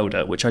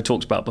Skycoder, which I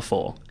talked about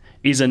before,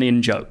 is an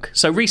in-joke.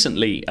 So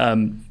recently,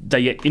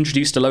 they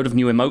introduced a load of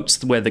new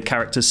emotes where the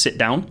characters sit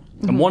down,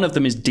 and one of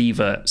them is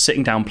Diva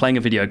sitting down playing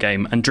a video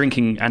game and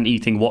drinking and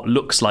eating what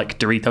looks like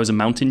Doritos and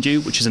Mountain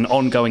Dew, which is an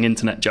ongoing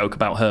internet joke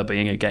about her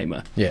being a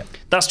gamer. Yeah.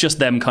 That's just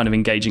them kind of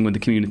engaging with the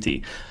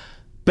community.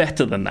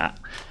 Better than that,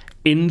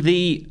 in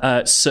the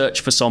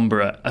search for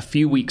Sombra a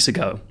few weeks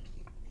ago,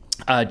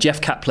 Jeff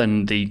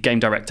Kaplan, the game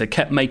director,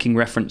 kept making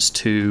reference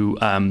to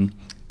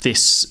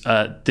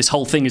this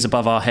whole thing is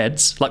above our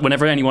heads. Like,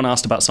 whenever anyone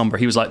asked about Sombra,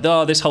 he was like,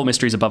 "Oh, this whole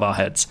mystery is above our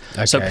heads."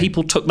 So Okay.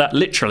 people took that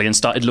literally and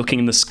started looking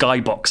in the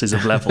skyboxes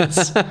of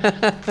levels.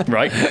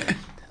 Right?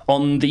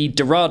 On the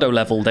Dorado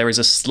level, there is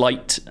a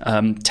slight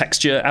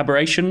texture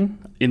aberration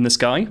in the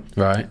sky.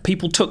 Right.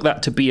 People took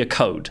that to be a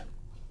code.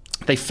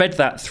 They fed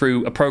that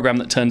through a program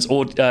that turns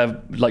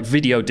like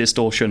video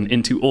distortion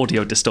into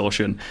audio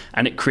distortion,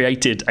 and it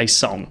created a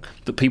song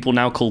that people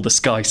now call the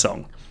Sky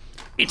Song.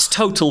 It's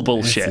total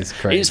bullshit. This is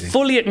crazy. It's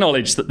fully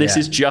acknowledged that this Yeah.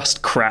 is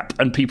just crap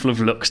and people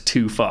have looked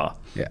too far.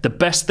 Yeah. The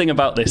best thing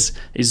about this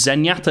is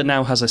Zenyatta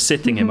now has a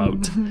sitting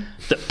emote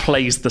that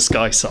plays the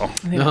Sky Song.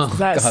 That's God,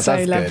 so that's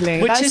good.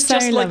 lovely. Which That's is so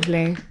just like,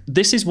 lovely.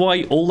 this is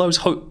why all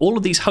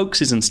of these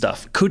hoaxes and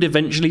stuff could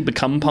eventually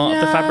become part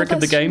of the Yeah, fabric of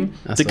the that's game.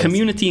 That's The awesome.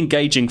 community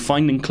engaging,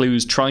 finding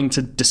clues, trying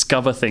to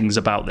discover things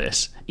about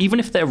this. Even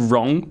if they're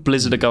wrong,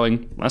 Blizzard are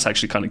going, that's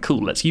actually kind of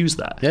cool, let's use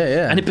that. Yeah,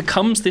 yeah. And it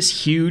becomes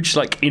this huge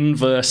like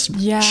inverse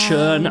Yeah.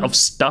 churn of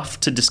stuff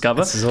to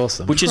discover. This is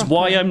awesome. Which is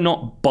why I'm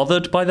not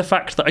bothered by the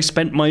fact that I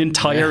spent my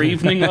entire evening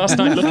evening last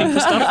night looking for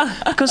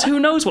stuff, because who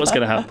knows what's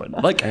going to happen.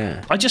 Like,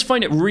 I just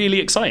find it really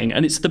exciting,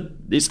 and it's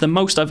the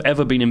most I've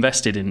ever been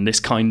invested in this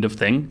kind of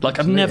thing. Like,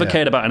 I've never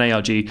cared about an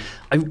ARG.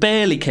 I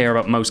barely care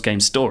about most game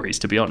stories,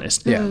 to be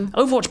honest.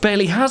 Overwatch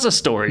barely has a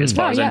story as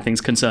far as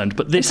anything's concerned.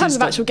 But this in terms is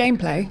of actual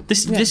gameplay.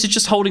 This is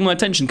just holding my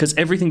attention, because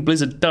everything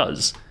Blizzard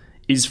does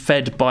is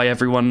fed by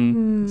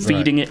everyone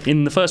feeding it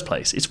in the first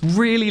place. It's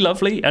really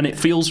lovely, and it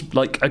feels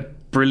like a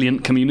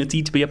brilliant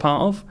community to be a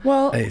part of.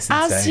 Well,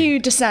 as you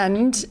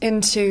descend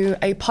into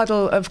a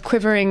puddle of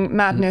quivering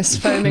madness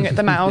foaming at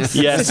the mouth,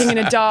 sitting in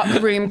a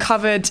dark room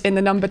covered in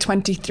the number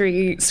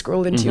 23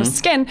 scrawled into your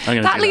skin,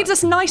 that leads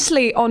us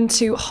nicely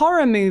onto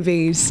horror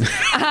movies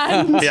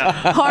and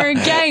horror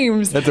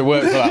games. Had to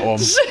work for that one.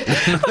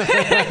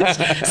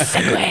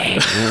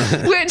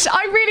 Segue. Which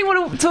I really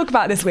want to talk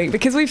about this week,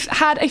 because we've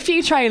had a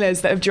few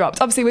trailers that have dropped.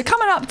 Obviously, we're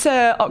coming up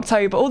to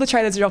October. All the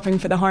trailers are dropping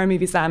for the horror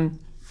movies then.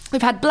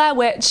 We've had Blair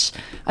Witch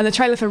and the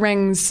trailer for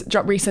Rings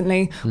drop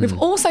recently. We've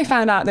also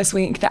found out this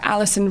week that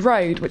Allison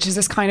Road, which is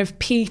this kind of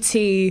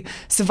PT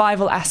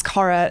survival-esque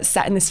horror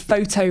set in this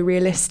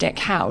photorealistic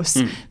house,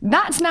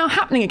 that's now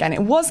happening again.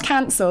 It was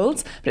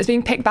cancelled, but it's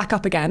being picked back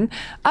up again.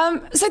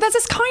 So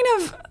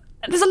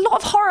there's a lot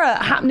of horror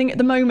happening at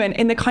the moment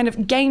in the kind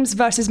of games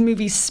versus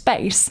movies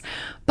space,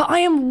 but I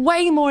am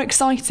way more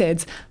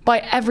excited by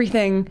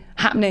everything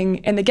happening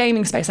in the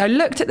gaming space. I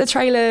looked at the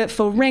trailer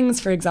for Rings,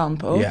 for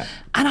example,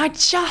 and I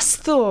just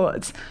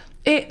thought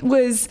it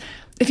was...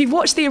 If you've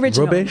watched the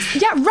originals...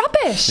 Rubbish? Yeah,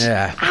 rubbish.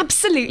 Yeah.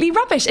 Absolutely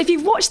rubbish. If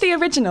you've watched the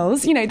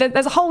originals, you know,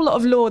 there's a whole lot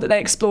of lore that they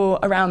explore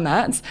around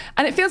that,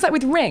 and it feels like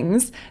with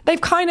Rings, they've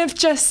kind of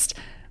just...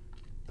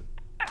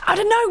 I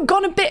don't know,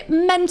 gone a bit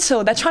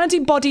mental. They're trying to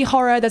do body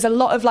horror. There's a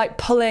lot of like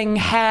pulling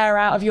hair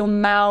out of your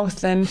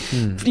mouth and,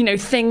 you know,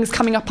 things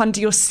coming up under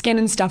your skin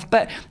and stuff.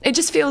 But it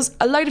just feels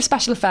a load of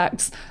special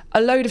effects,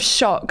 a load of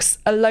shocks,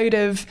 a load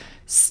of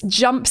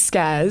jump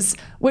scares,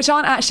 which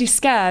aren't actually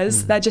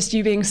scares. They're just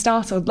you being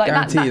startled. Like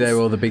Guarantee they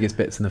were all the biggest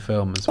bits in the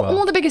film as well.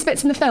 All the biggest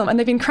bits in the film, and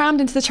they've been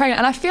crammed into the trailer.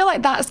 And I feel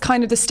like that's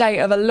kind of the state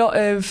of a lot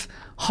of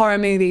horror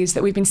movies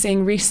that we've been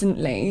seeing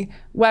recently,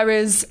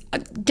 whereas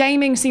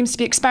gaming seems to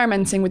be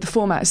experimenting with the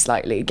format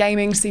slightly.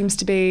 Gaming seems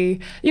to be,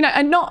 you know,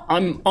 and not...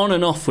 I'm on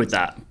and off with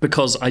that,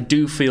 because I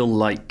do feel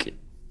like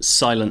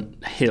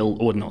Silent Hill,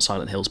 or not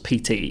Silent Hills,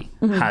 PT,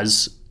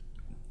 has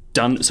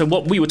done... So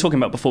what we were talking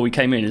about before we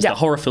came in is that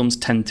horror films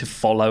tend to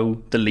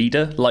follow the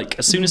leader. Like,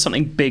 as soon as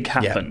something big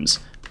happens...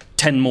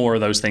 10 more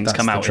of those things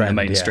come out in the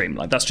mainstream.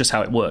 Like, that's just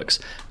how it works.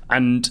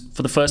 And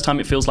for the first time,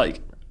 it feels like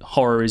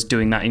horror is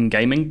doing that in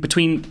gaming.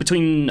 Between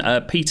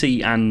PT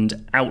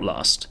and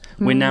Outlast,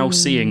 we're now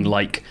seeing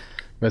like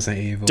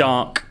Resident Evil,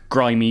 dark,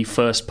 grimy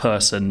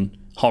first-person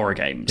horror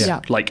games,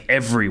 like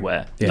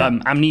everywhere.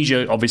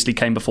 Amnesia obviously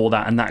came before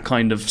that, and that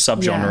kind of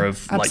subgenre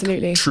of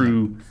like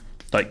true,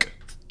 like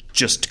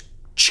just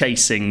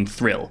chasing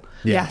thrill,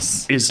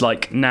 is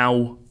like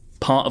now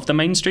part of the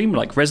mainstream.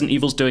 Like Resident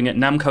Evil's doing it.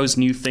 Namco's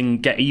new thing,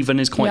 Get Even,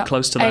 is quite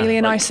close to that.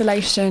 Alien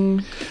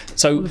Isolation.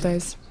 So all of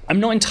those. I'm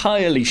not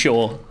entirely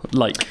sure.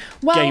 Like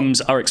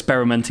games are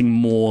experimenting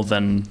more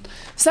than.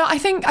 So I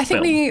think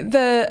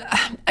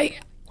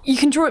you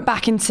can draw it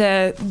back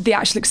into the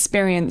actual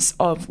experience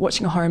of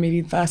watching a horror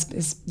movie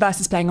versus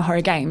playing a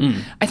horror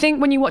game. I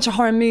think when you watch a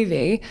horror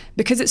movie,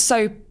 because it's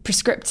so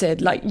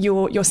prescripted, like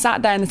you're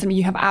sat there in the cinema,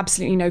 you have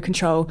absolutely no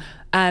control.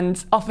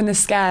 And often the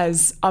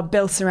scares are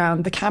built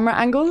around the camera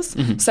angles.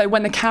 So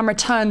when the camera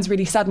turns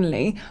really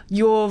suddenly,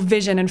 your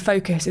vision and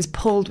focus is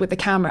pulled with the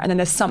camera, and then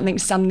there's something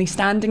suddenly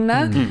standing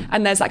there.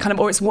 And there's that kind of,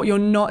 or it's what you're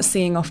not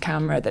seeing off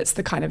camera that's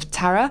the kind of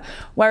terror.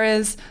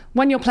 Whereas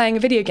when you're playing a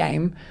video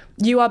game,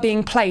 you are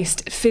being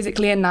placed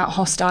physically in that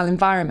hostile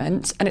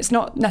environment, and it's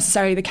not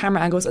necessarily the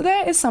camera angles.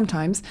 There is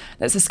sometimes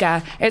that's a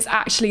scare. It's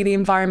actually the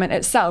environment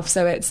itself.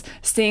 So it's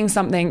seeing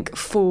something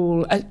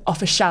fall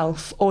off a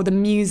shelf, or the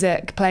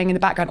music playing in the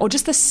background, or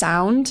just the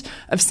sound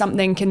of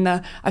something in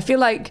the... I feel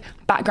like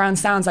background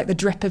sounds like the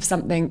drip of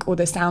something or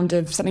the sound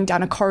of something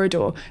down a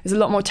corridor is a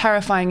lot more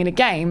terrifying in a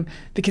game,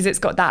 because it's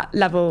got that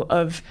level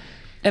of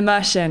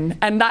immersion.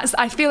 And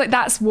I feel like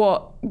that's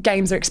what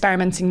games are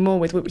experimenting more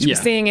with, which we're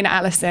seeing in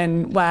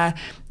Allison, where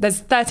there's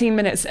 13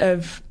 minutes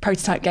of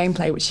prototype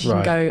gameplay which you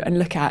can go and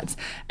look at,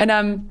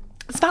 and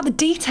it's about the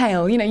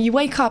detail. You know, you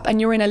wake up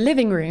and you're in a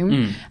living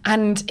room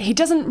and he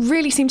doesn't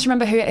really seem to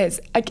remember who it is,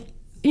 like,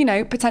 you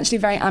know, potentially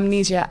very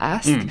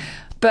Amnesia-esque,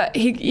 but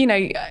he, you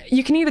know,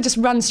 you can either just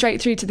run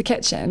straight through to the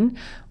kitchen,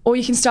 or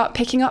you can start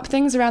picking up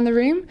things around the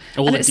room.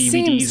 All the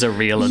DVDs are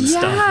real and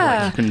stuff.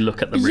 Like, you can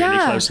look at them really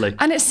closely.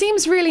 And it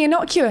seems really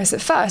innocuous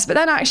at first, but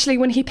then actually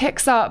when he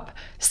picks up,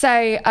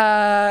 say,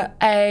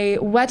 a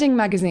wedding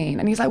magazine,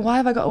 and he's like, why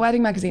have I got a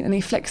wedding magazine? And he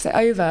flicks it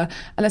over,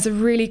 and there's a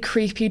really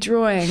creepy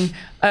drawing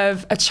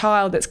of a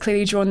child that's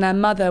clearly drawn their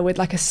mother with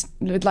like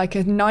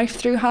a knife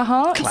through her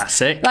heart.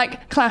 Classic.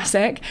 Like,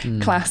 classic.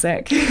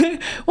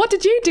 What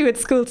did you do at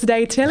school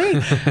today,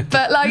 Tilly?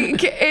 But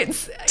like,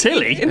 it's...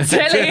 Tilly?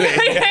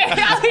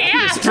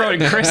 Just throwing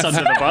Chris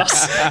under the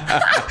bus.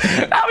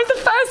 That was the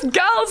first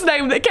girl's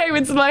name that came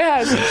into my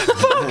head.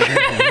 Poor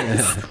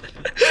Chris.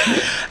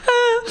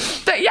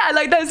 But yeah,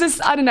 like there's this,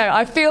 I don't know,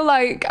 I feel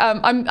like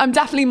I'm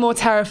definitely more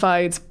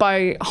terrified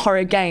by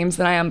horror games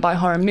than I am by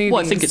horror movies.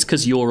 Well, I think it's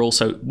because you're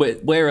also,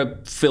 where a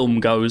film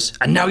goes,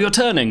 and now you're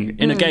turning.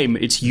 In a game,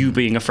 it's you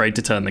being afraid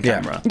to turn the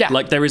camera. Yeah.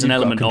 Like there is an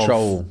element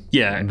control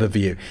of the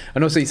view.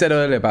 And also you said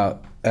earlier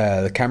about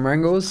the camera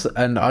angles,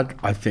 and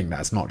I think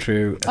that's not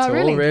true at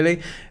all,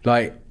 really.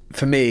 Like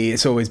for me,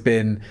 it's always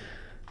been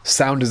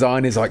sound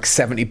design is like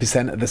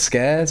 70% of the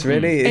scares,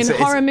 really. In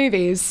horror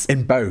movies?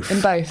 In both.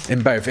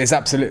 It's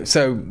absolute.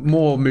 So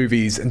more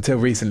movies until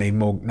recently,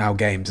 more now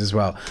games as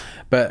well.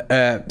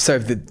 But so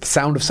the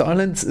sound of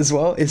silence as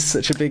well is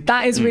such a big...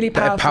 That is really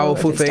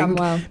powerful thing. Done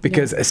well.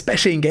 Because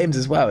especially in games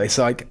as well, it's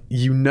like,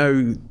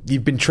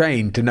 you've been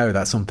trained to know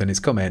that something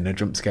is coming, a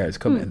jump scare is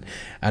coming.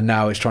 And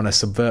now it's trying to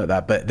subvert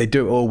that. But they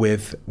do it all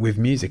with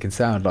music and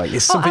sound. Like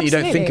it's something you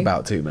don't think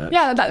about too much.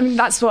 Yeah,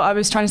 that's what I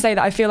was trying to say,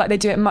 that I feel like they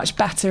do it much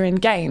better in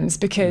games,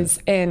 because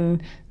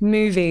in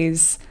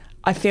movies,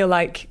 I feel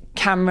like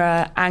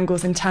camera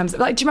angles in terms of,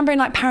 like, do you remember in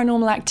like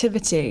Paranormal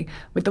Activity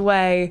with the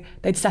way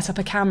they'd set up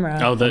a camera?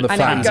 Oh, the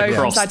fans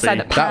across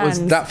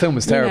that film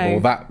was terrible,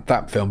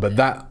 that film, but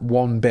that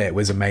one bit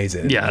was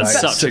amazing. Yeah, like,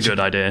 such a good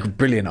idea.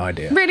 Brilliant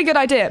idea. Really good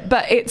idea,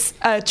 but it's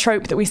a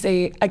trope that we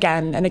see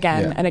again and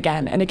again and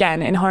again and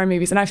again in horror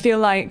movies. And I feel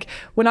like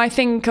when I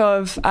think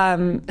of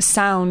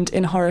sound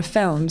in horror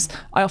films,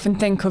 I often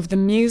think of the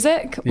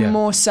music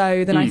more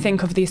so than I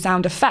think of the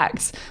sound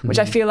effects, which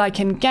I feel like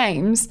in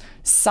games,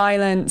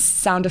 silence,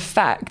 sound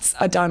effects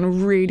are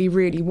done really,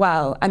 really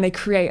well, and they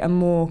create a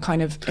more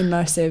kind of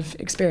immersive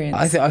experience.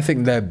 I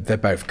think they're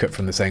both cut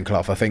from the same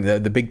cloth. I think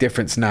the big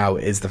difference now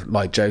is,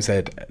 like Joe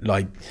said,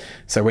 like,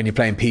 so when you're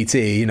playing PT,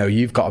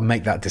 you've got to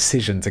make that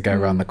decision to go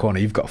around the corner.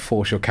 You've got to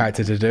force your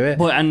character to do it.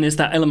 Well, and there's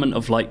that element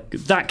of like,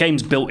 that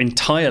game's built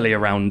entirely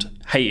around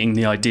hating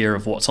the idea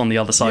of what's on the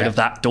other side of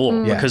that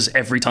door, because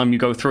every time you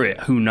go through it,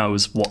 who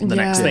knows what the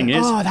next thing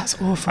is. Oh,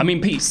 that's awful. I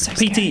mean,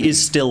 PT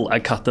is still a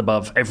cut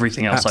above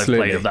everything else I've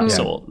played of that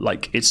sort.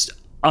 Like, it's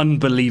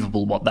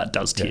unbelievable what that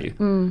does to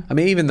you. I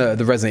mean, even the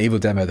Resident Evil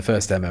demo, the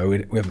first demo, we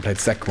haven't played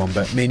the second one,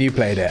 but me and you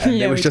played it, and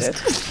it was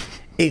just...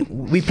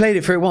 we played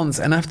it through it once,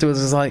 and afterwards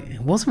it was like,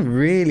 it wasn't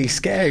really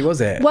scary,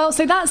 was it? Well,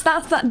 so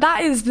that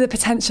is the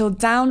potential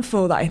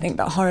downfall that I think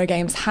that horror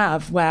games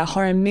have, where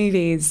horror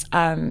movies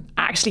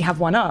actually have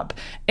one up,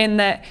 in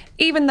that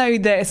even though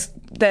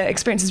the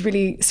experience is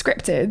really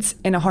scripted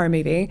in a horror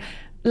movie,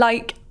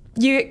 like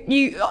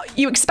you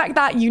expect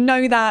that,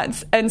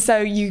 that, and so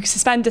you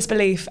suspend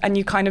disbelief and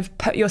you kind of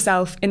put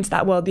yourself into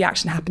that world. The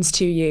action happens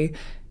to you.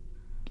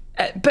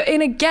 But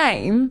in a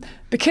game,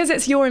 because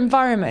it's your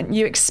environment,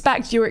 you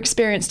expect your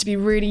experience to be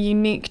really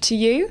unique to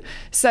you.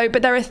 So,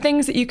 but there are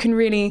things that you can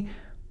really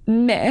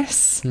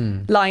miss,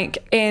 like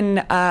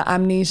in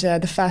Amnesia,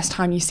 the first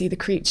time you see the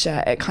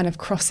creature, it kind of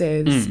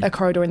crosses a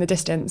corridor in the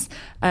distance,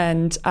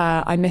 and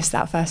I missed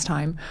that first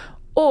time.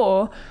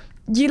 Or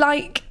you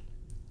like,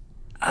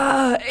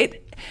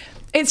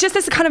 it's just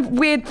this kind of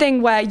weird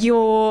thing where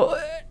you're,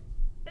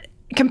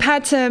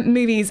 compared to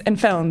movies and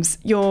films,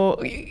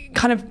 you're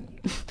kind of...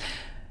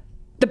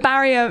 The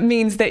barrier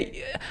means that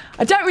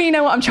I don't really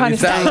know what I'm trying to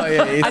say.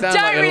 I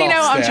don't really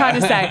know what I'm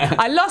trying to say.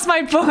 I lost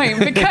my point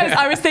because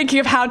I was thinking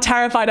of how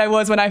terrified I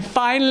was when I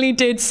finally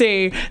did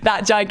see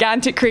that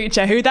gigantic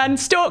creature who then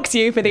stalks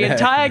you for the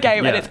entire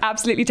game, and it's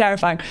absolutely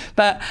terrifying.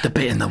 But the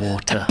bit in the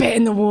water. The bit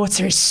in the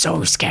water is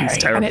so scary,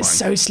 and it's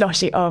so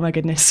sloshy. Oh my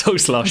goodness. So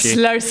sloshy.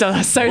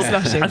 So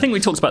sloshy. I think we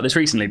talked about this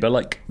recently, but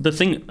like the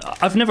thing,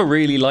 I've never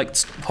really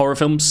liked horror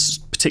films,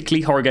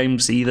 particularly horror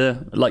games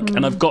either. Like,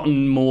 and I've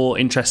gotten more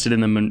interested in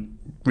them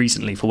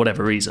recently for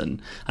whatever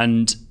reason,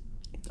 and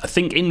I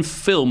think in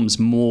films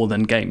more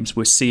than games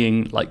we're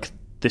seeing like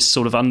this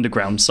sort of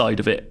underground side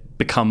of it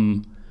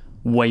become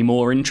way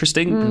more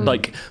interesting.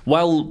 Like,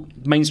 while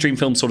mainstream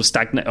films sort of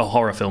stagnate, or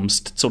horror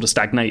films sort of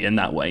stagnate in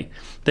that way,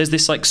 there's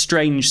this like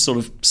strange sort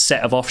of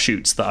set of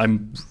offshoots that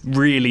I'm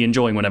really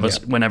enjoying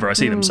whenever I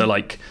see them. So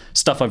like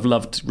stuff I've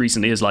loved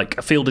recently is like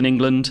A Field in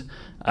England,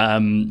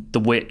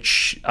 The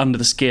Witch, Under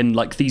the Skin,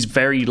 like these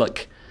very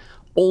like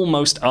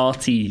almost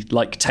arty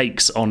like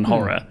takes on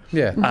horror.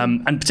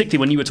 And particularly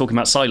when you were talking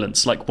about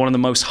silence, like one of the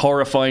most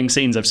horrifying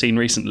scenes I've seen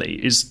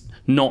recently is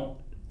not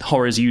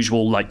horror's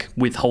usual like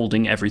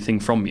withholding everything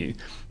from you.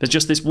 There's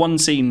just this one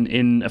scene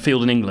in A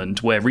Field in England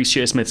where Reece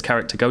Shearsmith's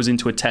character goes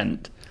into a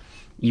tent.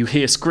 You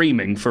hear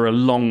screaming for a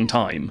long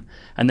time,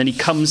 and then he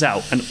comes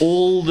out and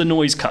all the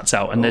noise cuts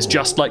out, and there's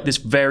just like this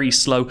very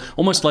slow,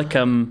 almost like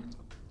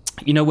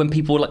you know when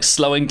people were like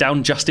slowing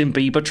down Justin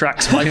Bieber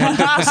tracks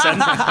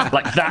 500%,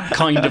 like that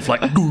kind of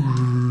like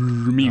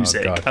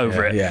music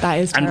over it. That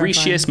is terrifying. And Reece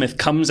Shearsmith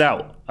comes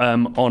out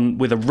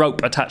with a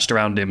rope attached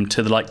around him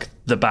to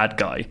the bad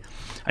guy,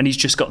 and he's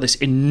just got this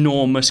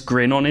enormous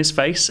grin on his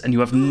face, and you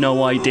have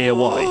no idea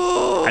why.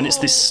 And it's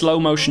this slow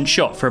motion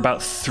shot for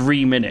about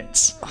 3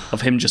 minutes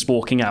of him just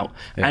walking out,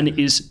 and it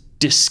is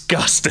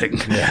disgusting.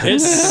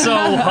 It's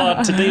so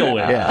hard to deal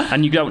with,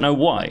 and you don't know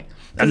why.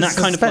 And that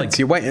kind of like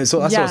you're waiting. So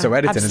that's Yeah, also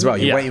editing as well.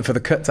 absolutely. You're waiting for the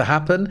cut to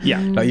happen. Yeah.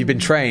 Like you've been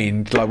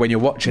trained, like when you're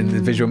watching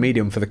the visual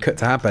medium, for the cut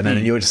to happen, and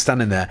then you're just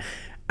standing there.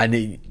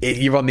 And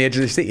you're on the edge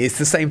of the seat. It's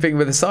the same thing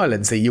with the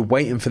silence. You're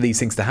waiting for these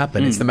things to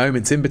happen. It's the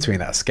moments in between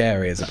that are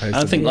scary, as opposed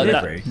I to think the like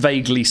delivery. that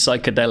vaguely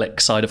psychedelic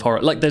side of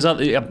horror. Like there's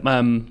other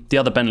the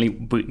other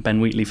Ben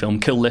Wheatley film,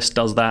 Kill List,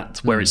 does that,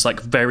 where it's like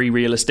very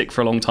realistic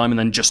for a long time and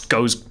then just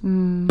goes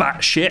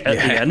batshit at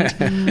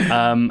the end.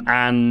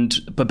 And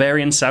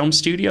Barbarian Sound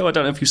Studio, I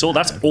don't know if you saw,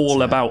 that's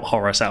all about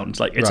horror sounds.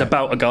 Like it's Right.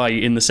 about a guy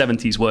in the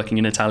 70s working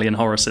in Italian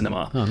horror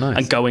cinema nice.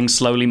 and going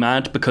slowly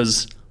mad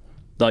because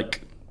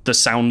like the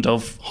sound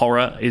of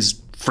horror is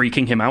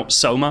freaking him out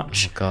so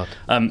much. Oh, God.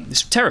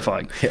 It's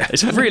terrifying.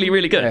 It's really,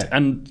 really good. Yeah.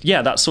 And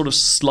yeah, that sort of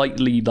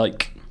slightly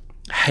like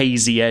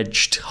hazy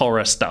edged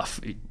horror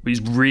stuff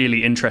is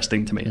really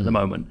interesting to me at the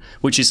moment,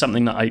 which is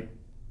something that I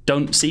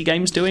don't see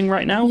games doing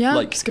right now. Yeah,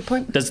 like, that's a good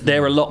point.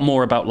 They're a lot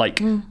more about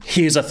like,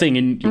 here's a thing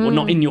in, well,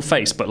 not in your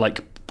face, but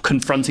like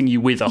confronting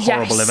you with a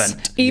horrible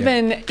event.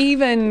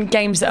 Even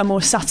games that are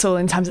more subtle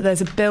in terms of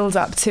there's a build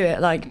up to it,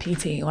 like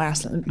PT or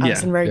Alison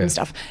Road Yeah. and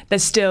stuff.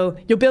 There's still,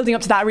 you're building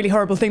up to that really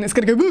horrible thing that's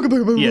going to go booga,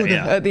 booga, booga,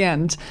 Yeah. at the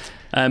end.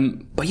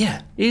 But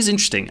yeah, it is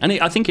interesting. And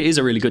I think it is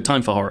a really good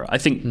time for horror. I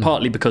think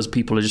partly because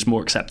people are just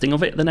more accepting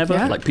of it than ever.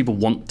 Yeah. Like people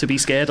want to be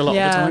scared a lot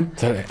Yeah. of the time.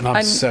 Totally. And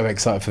I'm so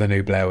excited for the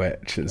new Blair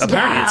Witch.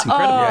 Apparently it's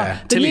incredible. Yeah.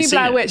 The Tilly's new seen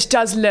Blair it. Witch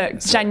does look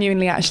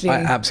genuinely actually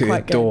I absolutely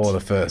quite good. adore the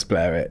first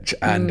Blair Witch,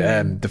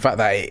 and the fact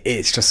that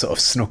it's just sort of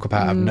snuck up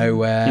out of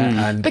nowhere.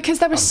 And Because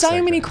there were I'm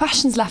so many excited.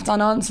 questions left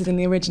unanswered in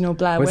the original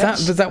Blair Was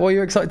Witch. that why you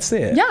were excited to see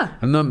it? Yeah.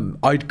 And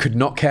I could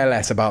not care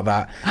less about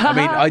that. I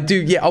mean, I do,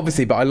 yeah,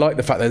 obviously, but I like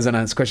the fact there's an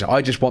unanswered question.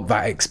 I just want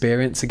that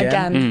experience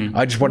again.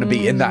 I just want to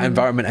be in that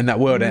environment and that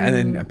world. And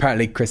then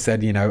apparently Chris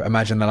said,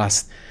 imagine the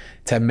last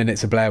 10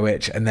 minutes of Blair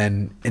Witch and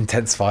then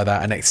intensify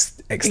that and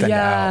extend it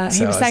out.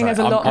 He was saying there's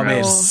a lot more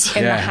in the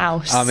Yeah,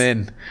 house. I'm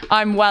in.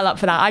 I'm well up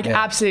for that. I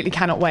absolutely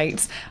cannot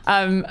wait.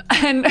 And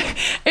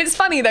it's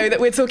funny though that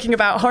we're talking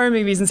about horror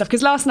movies and stuff,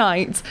 because last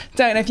night,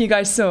 don't know if you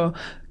guys saw,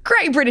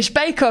 Great British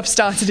Bake Off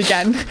started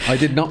again. I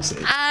did not see.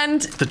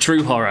 And The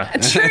true horror.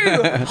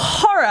 true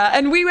horror.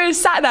 And we were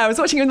sat there, I was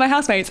watching it with my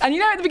housemates, and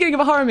at the beginning of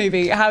a horror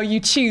movie, how you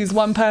choose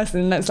one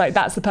person that's like,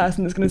 that's the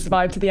person that's going to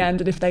survive to the end,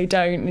 and if they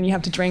don't, then you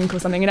have to drink or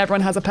something, and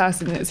everyone has a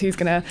person that's who's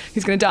gonna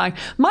die.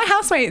 My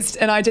housemates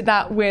and I did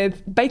that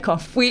with Bake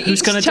Off.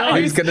 Who's gonna die?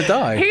 Who's going to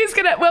die?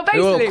 Well,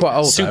 They're all basically, quite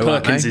old, Sue though,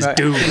 aren't Perkins they? is Right.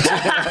 doomed.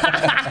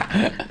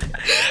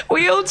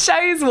 we all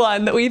chose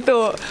one that we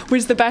thought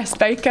was the best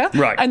baker,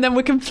 Right. and then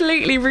we're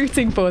completely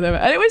rooting for them,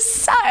 and it was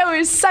so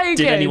good.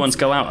 Did anyone's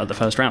go out at the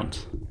first round?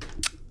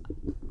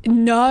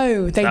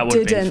 No, they That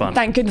would've been didn't. fun.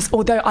 Thank goodness.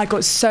 Although I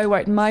got so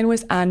worried. Mine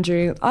was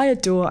Andrew. I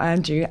adore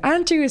Andrew.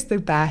 Andrew is the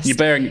best. You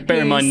bear in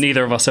mind, He's-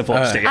 neither of us have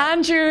watched it yet.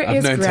 Andrew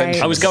is no great.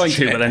 intention. I was going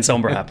to, but then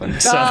Sombra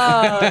happened. So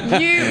Oh,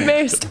 you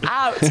missed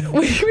out.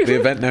 The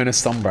event known as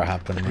Sombra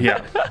happened. Yeah.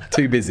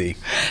 Too busy.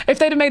 If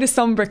they'd have made a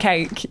sombre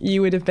cake,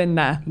 you would have been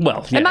there.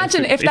 well, yeah,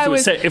 imagine if there it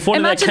was. if one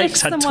of their imagine if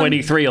cakes had someone-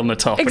 23 on the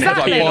top,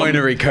 Exactly. and it had Like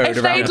binary code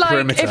If around they'd the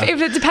perimeter.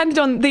 if it depended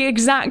on the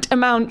exact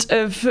amount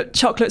of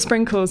chocolate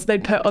sprinkles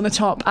they'd put on the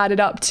top, added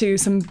up to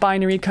some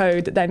binary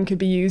code that then could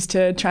be used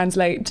to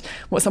translate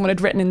what someone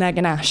had written in their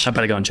ganache. I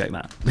better go and check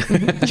that.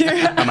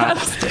 I'm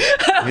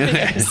out.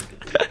 Yes.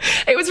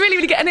 It was really,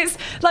 really good. And it's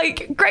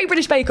like Great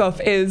British Bake Off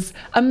is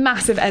a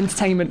massive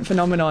entertainment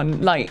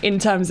phenomenon, like in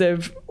terms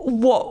of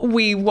what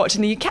we watch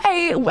in the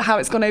UK, how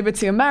it's gone over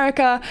to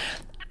America.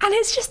 And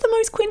it's just the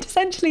most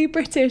quintessentially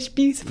British,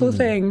 beautiful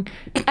thing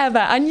ever.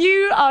 And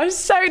you are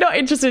so not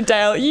interested,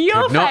 Dale.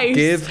 Your Could not face.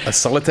 give a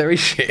solitary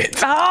shit.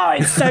 Oh,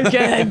 it's so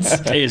good.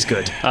 It is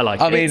good. I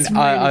like I it. mean, It's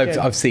really good.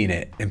 I've seen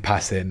it in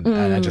passing,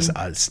 and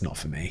it's not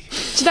for me.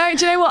 do you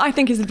know what I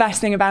think is the best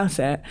thing about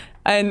it?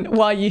 And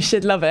why you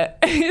should love it?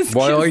 Is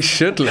Why 'cause- I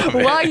should love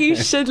it. Why you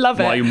should love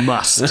it. Why you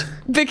must.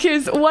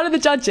 Because one of the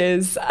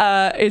judges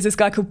is this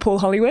guy called Paul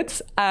Hollywood,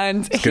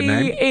 and good he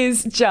name.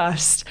 is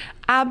just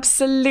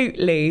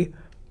absolutely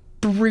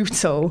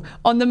brutal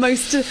on the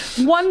most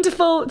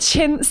wonderful,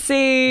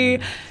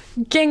 chintzy,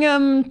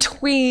 gingham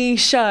twee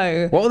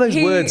show. What are those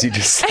words you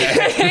just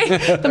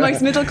said? The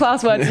most middle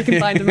class words you can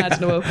find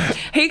imaginable.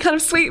 He kind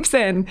of sweeps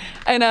in,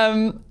 and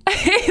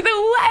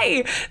the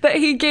way that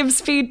he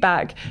gives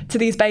feedback to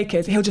these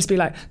bakers, he'll just be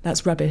like,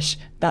 "That's rubbish.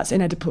 That's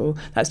inedible.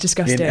 That's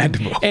disgusting.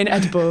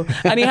 Inedible."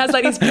 And he has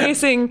like these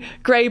piercing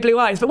grey blue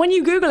eyes. But when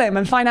you Google him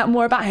and find out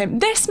more about him,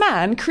 this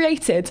man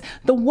created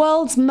the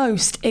world's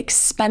most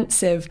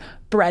expensive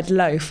bread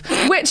loaf,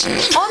 which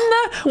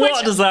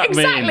What does that mean?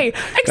 Exactly.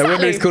 No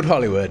wonder it's called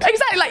Hollywood.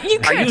 Exactly, like you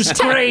could I use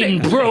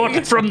grain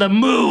brought from the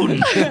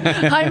moon.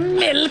 I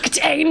milked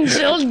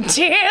angel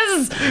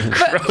tears.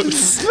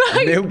 Gross.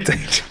 Milk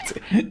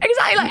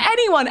Exactly,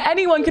 like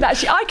anyone could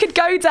actually. I could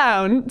go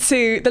down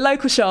to the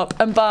local shop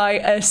and buy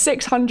a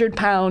 £600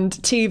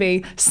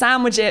 TV,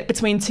 sandwich it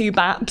between two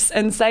baps,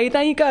 and say,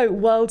 "There you go,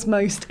 world's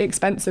most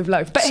expensive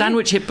loaf." But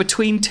Sandwich it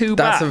between two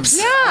That's baps.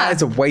 that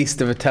is a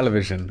waste of a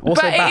television.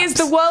 Also, but it is baps.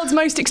 the world's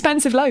most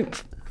expensive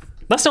loaf.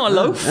 That's not a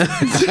loaf.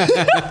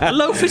 A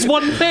loaf is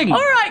one thing. All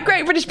right,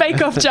 Great British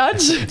Bake Off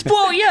judge.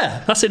 Well,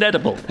 yeah, that's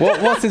inedible.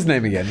 What's his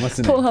name again? What's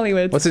his Paul name?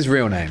 Hollywood. What's his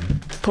real name?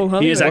 Paul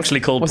Hollywood. He is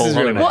actually called What's Paul his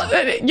real Hollywood.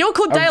 name? What? You're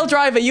called Dale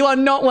Driver. You are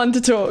not one to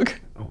talk.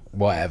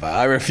 Whatever.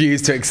 I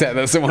refuse to accept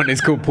that someone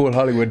is called Paul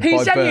Hollywood He's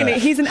by genuinely,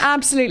 birth. he's an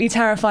absolutely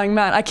terrifying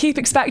man. I keep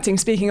expecting,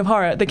 speaking of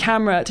horror, the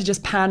camera to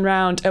just pan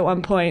round at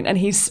one point and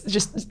he's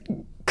just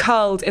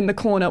curled in the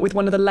corner with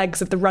one of the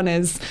legs of the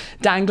runners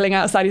dangling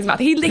outside his mouth.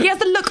 He has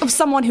the look of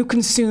someone who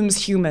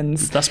consumes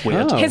humans. That's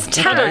weird. Oh. His I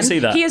tan, don't see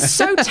that. he is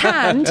so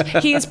tanned,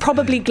 he is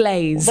probably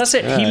glazed. That's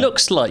it. He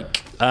looks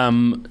like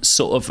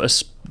sort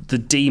of the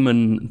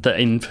demon that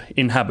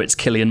inhabits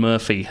Cillian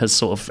Murphy has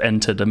sort of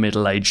entered a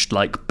middle-aged,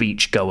 like,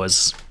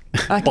 beachgoer's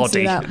I can body.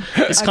 see that.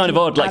 It's I kind of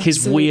can odd, like his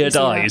absolutely weird see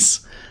that.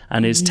 eyes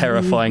and his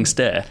terrifying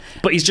stare.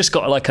 But he's just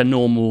got like a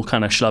normal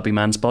kind of schlubby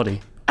man's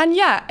body. And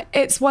yeah,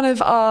 it's one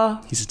of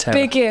our He's a terror.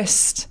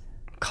 biggest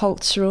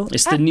cultural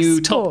It's the new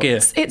Top Gear.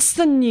 exports. It's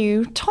the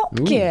new Top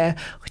Gear,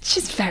 which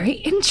is very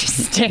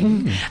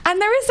interesting.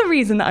 And there is a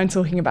reason that I'm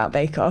talking about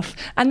Bake Off.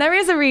 And there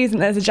is a reason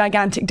there's a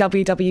gigantic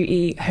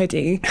WWE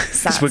hoodie.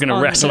 Because we're going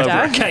to wrestle over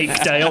a cake,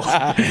 Dale.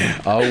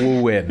 I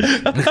will win.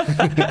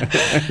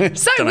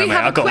 So Don't know, we mate.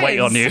 have I've got to wait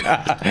on you.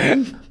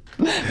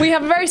 We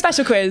have a very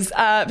special quiz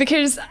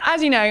because,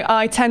 as you know,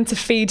 I tend to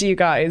feed you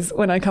guys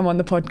when I come on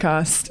the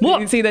podcast.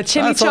 What? It's either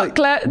chili That's like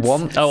chocolates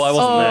once. Oh, I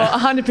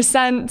wasn't there.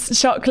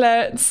 100%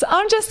 chocolates.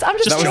 I'm just That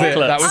was it. chocolate.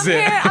 That was I'm it.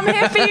 here. I'm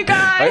here for you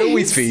guys. I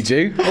always feed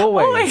you.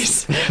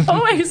 Always.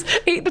 Always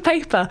eat the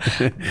paper.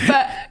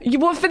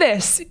 But for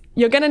this,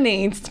 you're going to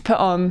need to put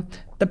on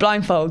the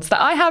blindfolds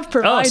that I have Oh,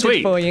 provided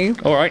sweet. for you.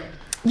 All right.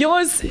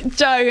 Yours,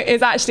 Joe,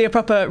 is actually a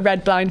proper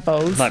red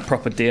blindfold. Like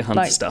proper deer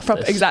hunter stuff.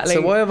 this. Exactly.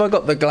 So why have I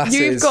got the glasses?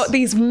 You've got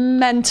these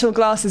mental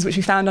glasses which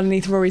we found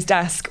underneath Rory's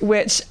desk,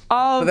 which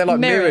are But they're like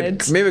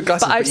mirrored. mirrored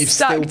glasses, But but you've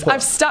still put-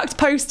 I've stuck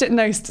post-it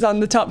notes on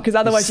the top because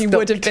otherwise you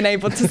would have stuck. been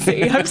able to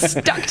see. I've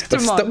stuck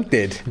them on. Stuck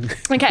did.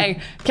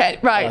 Okay,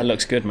 right. That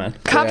looks good, man.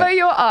 Cover Yeah.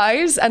 your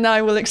eyes, and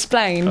I will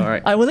explain. All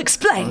right. I will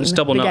explain. Just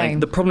double the noting. game.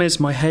 The problem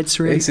is my head's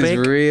really This big.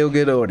 is real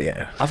good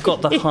audio. I've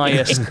got the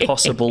highest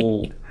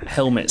possible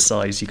helmet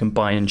size you can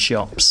buy in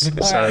shops.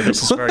 So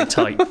this is very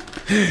tight.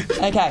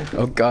 Okay,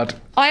 Oh God.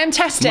 I am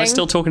testing. Am I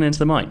still talking into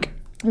the mic?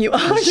 You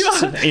are.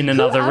 in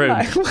another Who am room.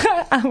 I?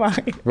 Where am I?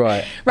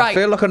 Right. Right. I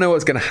feel like I know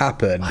what's going to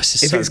happen. this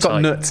is If so it's got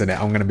tight. nuts in it,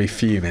 I'm going to be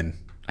fuming.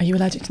 Are you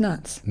allergic to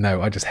nuts?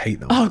 No, I just hate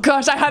them. Oh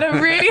gosh, I had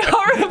a really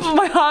horrible.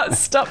 My heart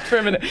stopped for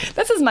a minute.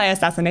 This is my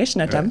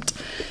assassination attempt.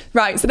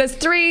 Right, so there's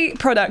 3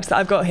 products that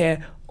I've got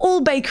here,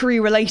 all bakery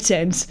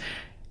related.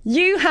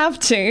 You have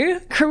to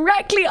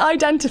correctly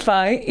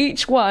identify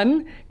each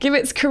one, give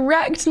its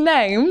correct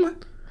name,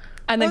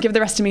 and then give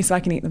the rest to me so I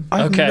can eat them. I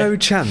have Okay. no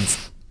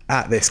chance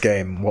at this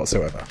game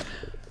whatsoever.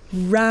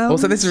 Round.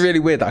 Also, this is really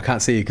weird that I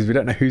can't see you because we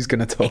don't know who's going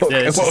to talk. Yeah,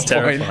 at this what is point.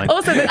 terrifying.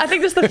 Also, I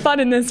think just the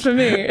fun in this for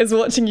me is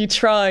watching you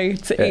try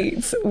to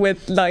eat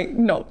with like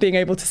not being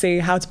able to see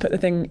how to put the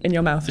thing in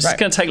your mouth. This is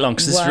going to take long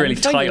because this is One really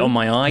for tight you. on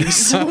my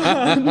eyes.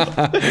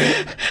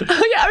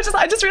 Oh yeah,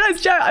 I just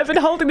realised, Joe, I've been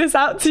holding this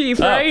out to you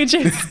for Oh.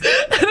 ages,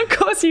 and of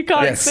course you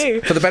can't Yes. see.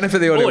 For the benefit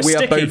of the audience, Oh, we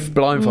it's are sticky. both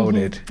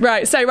blindfolded.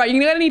 Right, so you're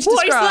going to need to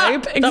What is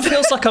describe. that? That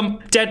feels like a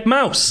dead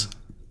mouse.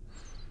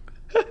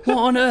 What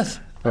on earth?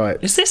 Right.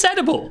 Is this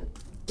edible?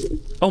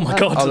 Oh my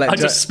god, I'll let I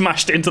just Jo-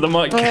 smashed it into the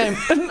mic. Okay,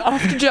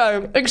 after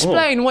Joe,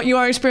 explain what you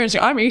are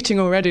experiencing. I'm eating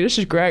already. This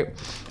is great.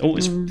 Oh,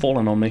 it's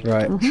fallen on me.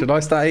 Right. Should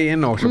I start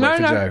eating or should I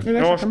wait for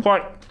Joe? Oh, it's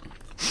quite...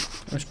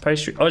 It's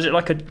pastry. Oh, is it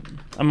like a...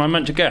 Am I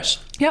meant to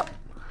guess? Yep.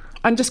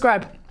 And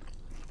describe.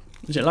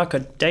 Is it like a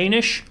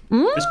Danish?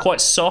 It's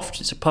quite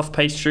soft. It's a puff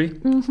pastry.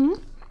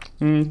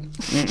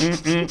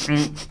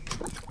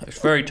 It's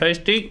very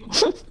tasty.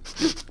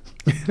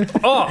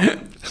 Oh,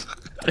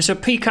 it's a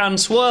pecan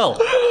swirl.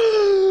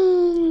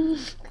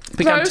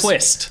 Pecan Close.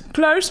 twist.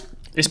 Close.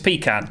 It's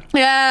pecan.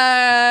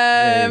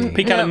 Yeah.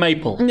 Pecan and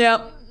maple.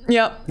 Yep.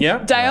 Yep. Yeah?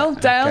 Dale,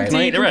 Dale, Okay. do Can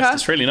I you eat the rest? concur?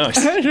 It's really nice.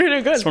 It's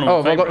really good. It's one of my Oh,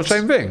 have I got the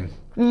favourites. same thing?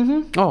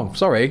 Mm-hmm. Oh,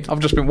 sorry. I've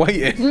just been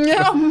waiting.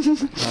 Yeah.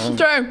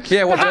 Joe.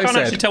 Yeah, what I Joe can't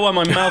actually said. tell where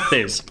my mouth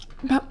is.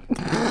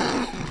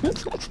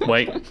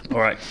 Wait. All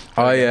right.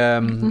 I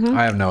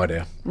have no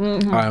idea.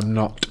 I am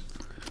not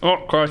Oh,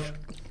 Christ.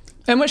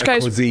 In which a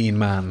case, cuisine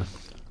man.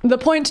 the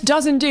point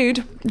does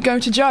indeed go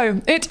to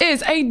Joe. It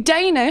is a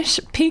Danish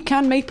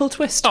pecan maple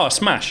twist. Oh,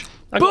 smash.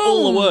 I got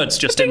all the Boom. words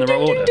just Ding, in the ding,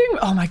 wrong ding, order. ding.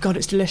 Oh my god,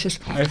 it's delicious.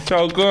 It's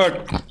so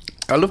good.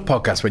 I love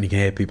podcasts when you can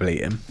hear people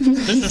eating.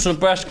 This is the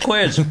best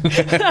quiz.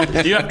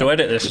 You have to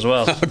edit this as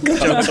well.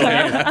 Joke's on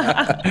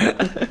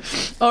you.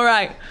 All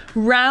right,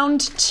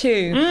 round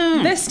 2.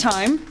 This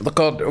time, Look,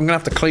 I'm going to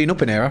have to clean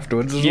up in here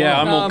afterwards as Yeah,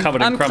 well. I'm all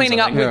covered in I'm crumbs. cleaning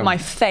I up think. with Yeah. my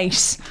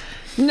face.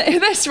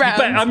 This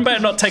round. I'm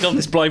better not take off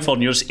this blindfold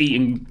and you're just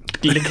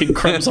licking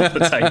crumbs off the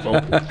table.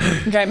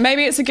 Okay,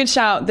 maybe it's a good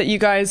shout that you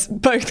guys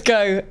both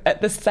go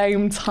at the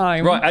same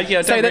time. Right, yeah,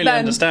 I don't that really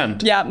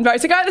understand. Yeah, right,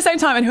 so go at the same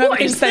time and whoever What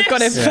thinks is they've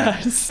got it this?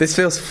 Yeah. first. This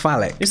feels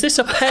phallic. Is this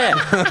a pear?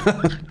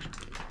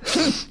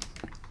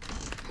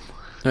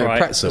 No, Right,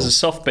 pretzel. there's a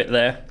soft bit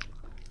there.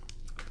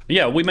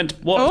 Yeah, we meant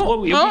what were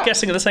we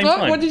guessing at the same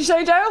time? What did you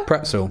say, Dale?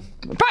 Pretzel.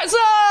 Pretzel!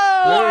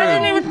 I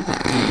didn't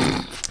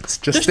even...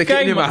 Just This stick it in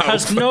game your mouth.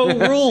 has no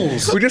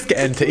rules. We're just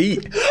getting to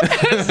eat.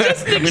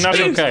 I mean, that's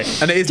okay.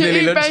 And it is To nearly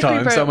eat lunchtime,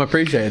 bakery so I'm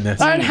appreciating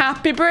this. And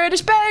happy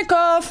British Bake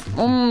Off.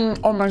 Oh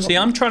my god. See,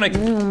 I'm trying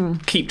to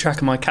keep track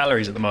of my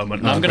calories at the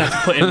moment. I'm going to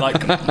have to put in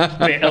like a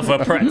bit of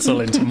a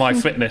pretzel into my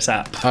fitness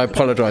app. I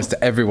apologise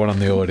to everyone on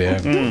the audio.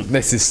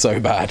 This is so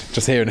bad,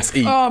 just hearing us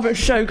eat. Oh, but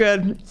so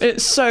good.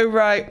 It's so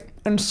right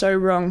and so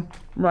wrong.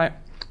 Right.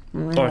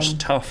 Oh, it's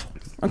tough.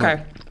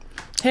 Okay.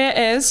 Here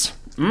is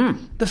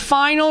the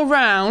final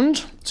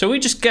round. So we're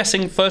just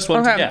guessing first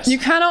one to Okay. guess. You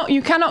cannot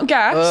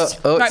guess.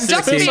 Oh, right, it's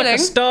just sticky. It's like a feeling.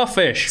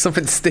 starfish.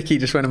 Something sticky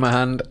just went in my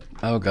hand.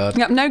 Oh, God.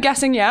 Yep, no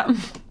guessing yet.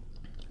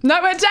 No,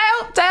 but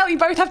Dale, you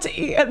both have to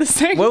eat at the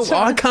same Well,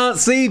 time. I can't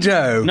see,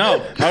 Joe.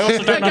 No, I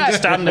also don't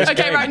understand this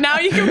Okay, game. right, now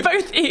you can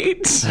both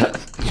eat.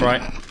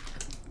 Right.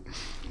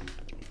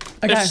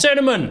 Okay. It's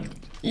cinnamon.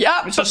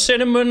 Yep. It's a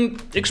cinnamon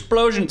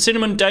explosion.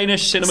 Cinnamon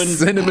Danish, cinnamon...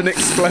 Cinnamon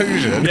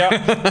explosion.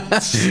 Yeah.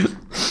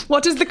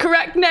 What is the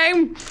correct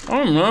name?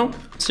 I don't know.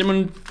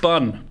 Cinnamon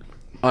bun.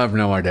 I have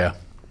no idea,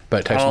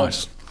 but it tastes Oh.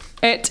 nice.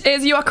 It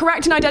is, you are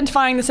correct in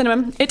identifying the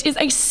cinnamon. It is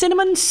a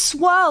cinnamon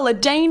swirl, a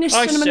Danish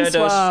I cinnamon said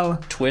swirl. a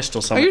twist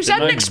or something. You said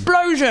didn't an I?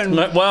 explosion.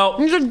 No, well,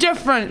 These are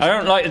different. I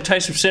don't like the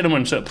taste of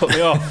cinnamon, so it put me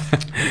off.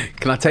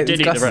 Can I take did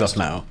these eat the glasses rest.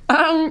 off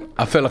now?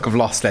 I feel like I've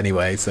lost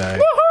anyway, so...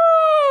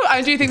 Woohoo!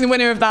 I do think the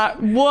winner of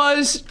that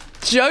was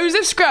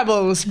Joseph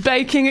Scrabbles,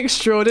 baking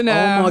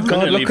extraordinaire. Oh my God,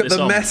 gonna look leave at this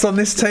the on. mess on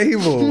this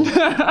table.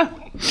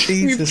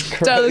 Jesus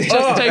Dale has Christ.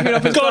 just taken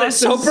off his God, it's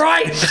so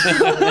glasses.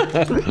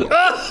 bright!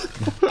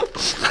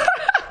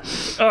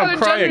 Oh, I'm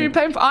It's genuinely crying.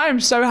 painful. I am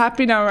so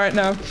happy now, right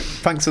now.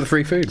 Thanks for the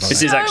free food. by the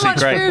This way. is So actually much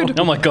great. food.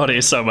 Oh my God, it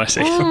is so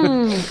messy.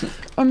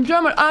 I'm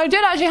so much. I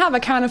did actually have a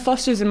can of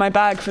Foster's in my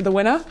bag for the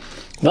winner.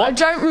 But I What?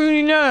 don't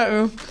really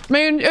know. I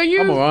mean, are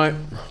you? I'm all right.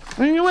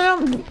 Are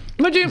you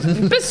would you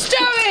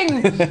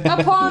bestowing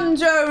upon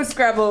Joe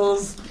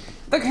Scrabbles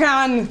the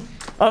can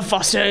of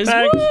Foster's?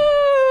 Thanks.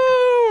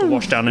 Woo!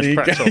 Wash down this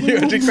pretzel.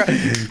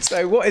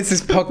 So what has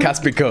this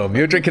podcast become?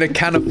 You're drinking a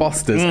can of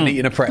Foster's and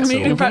eating a pretzel. I'm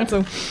eating a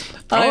pretzel.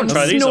 I am wanna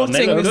try these on,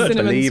 they snorting look with good.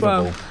 cinnamon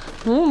swirl.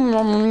 Unbelievable.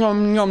 Yum,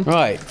 yum, yum.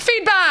 Right.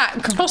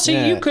 Feedback. Posse,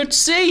 Yeah. you could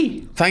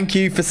see. Thank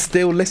you for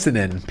still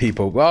listening,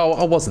 people. Well,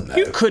 I wasn't though.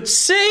 You could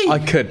see. I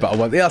could, but I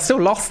wasn't. Yeah, I still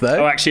lost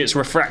though. Oh, actually, it's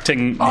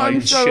refracting my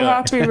I'm so shirt.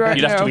 happy right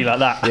You'd have to now. be like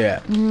that. Yeah.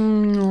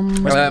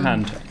 Where's my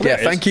hand? There Yeah,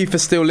 it is. thank you for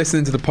still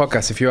listening to the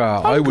podcast. If you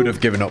are, I would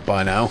have given up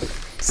by now.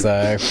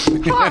 So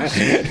Gosh.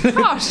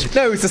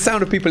 no, it's the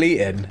sound of people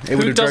eating. It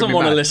would Who have drove doesn't me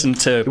want to mad. listen It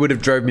to... would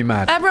have drove me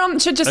mad. Everyone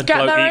should just A get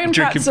bloke their eating- own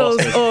drinking pretzels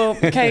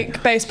Foster's. or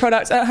cake-based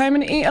products at home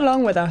and eat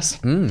along with us.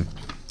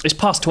 It's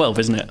past 12,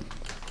 isn't it?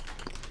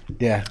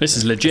 Yeah, This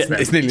is legit. then.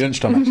 it's nearly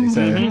lunchtime actually.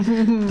 So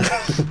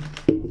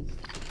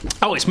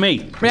Oh, it's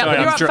me. Yeah, Sorry,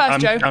 you're up first,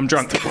 Joe. I'm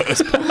drunk.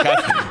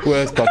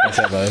 worst podcast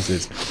ever. This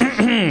is.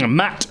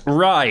 Matt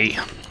Rye.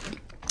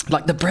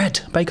 Like the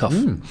bread. Bake Off.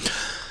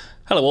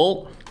 Hello,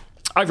 all.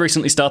 I've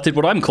recently started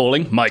what I'm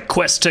calling my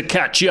quest to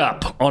catch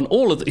up on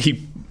all of the...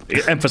 He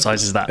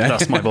emphasises that.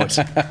 That's my voice.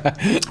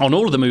 On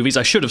all of the movies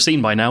I should have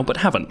seen by now, but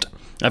haven't.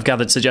 I've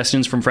gathered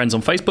suggestions from friends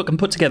on Facebook and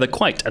put together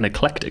quite an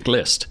eclectic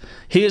list.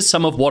 Here's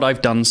some of what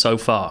I've done so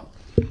far.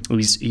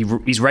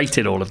 He's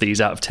rated all of these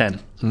out of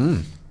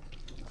 10.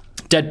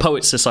 Dead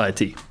Poets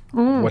Society.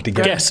 What did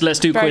you get? Yes, let's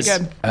do Very quiz.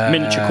 good.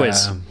 Miniature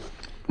quiz.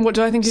 What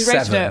do I think he's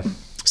rated 7. it?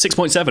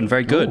 6.7,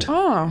 very good.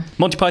 Oh,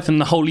 Monty Python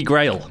and the Holy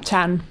Grail.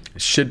 10.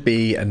 Should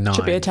be a 9.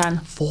 Should be a 10.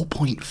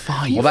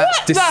 4.5. Well, that's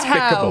What the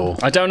hell? despicable.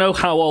 I don't know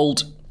how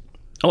old...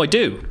 Oh, I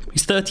do.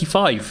 He's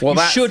 35. Well, you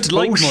that's should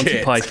like Monty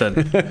bullshit. Python.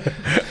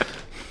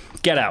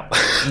 Get out.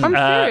 I'm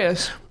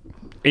curious.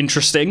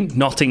 Interesting.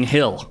 Notting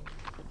Hill.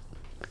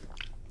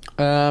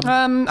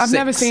 I've 6.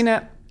 never seen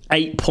it.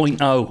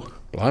 8.0.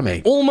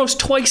 Blimey. Almost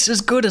twice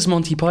as good as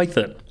Monty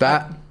Python.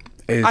 That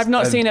is. I've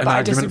not seen it, an but I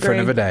argument for disagree.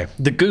 another day.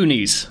 The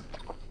Goonies.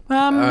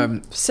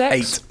 6.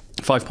 8.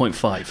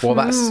 5.5. Well,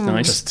 that's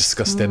Nice. just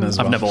disgusting as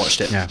well. I've never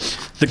watched it. Yeah.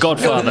 The Your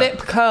Godfather. lip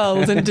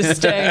curls in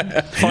disdain.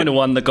 Final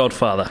one, The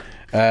Godfather.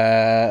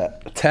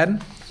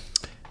 10.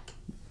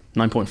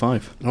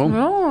 9.5.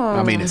 Oh.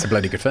 I mean, it's a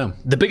bloody good film.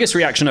 The biggest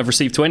reaction I've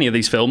received to any of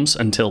these films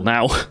until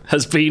now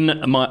has been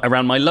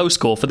around my low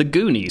score for The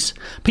Goonies.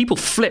 People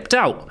flipped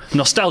out.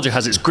 Nostalgia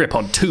has its grip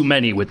on too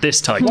many with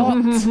this title.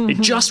 It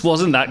just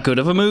wasn't that good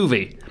of a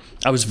movie.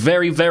 I was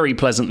very, very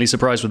pleasantly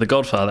surprised with The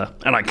Godfather,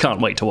 and I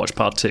can't wait to watch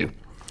part 2.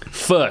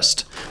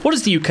 First, what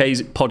is the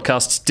UK's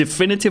podcast's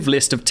definitive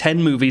list of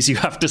 10 movies you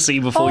have to see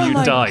before Oh you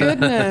my die?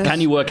 goodness. Can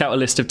you work out a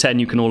list of 10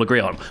 you can all agree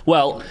on?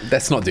 Well,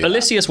 Let's not do that.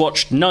 Alicia's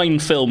watched 9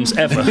 films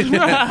ever.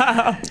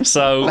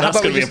 So that's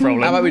going to be a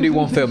problem. How about we do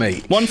one film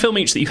each? One film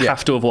each that you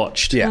have to have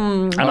watched. Yeah.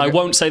 And I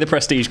won't say The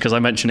Prestige because I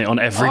mention it on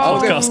every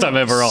podcast I'm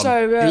ever on.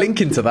 So good.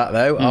 Linking to that,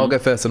 though, I'll go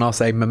first and I'll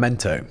say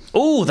Memento.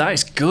 Oh, that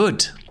is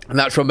good. And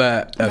that's from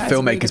a a really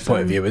filmmaker's good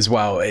point of film. view as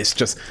well. It's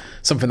just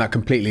something that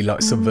completely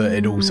like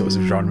subverted all sorts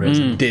of genres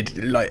and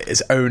did like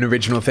its own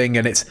original thing.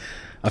 And it's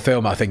a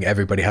film I think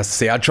everybody has to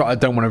see. I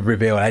don't want to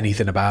reveal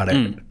anything about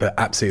it, but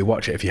absolutely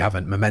watch it if you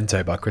haven't.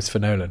 Memento by Christopher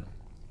Nolan.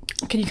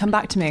 Can you come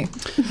back to me?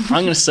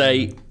 I'm going to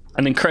say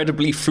an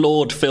incredibly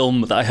flawed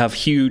film that I have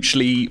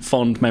hugely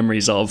fond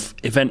memories of,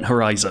 Event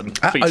Horizon.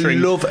 Featuring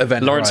I love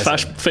Event Lawrence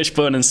Horizon.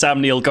 Fishburne and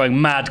Sam Neill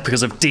going mad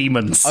because of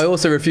demons. I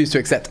also refuse to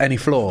accept any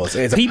flaws.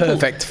 It is a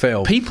perfect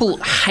film. People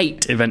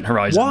hate Event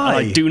Horizon. Why?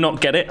 And I do not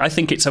get it. I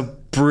think it's a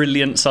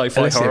brilliant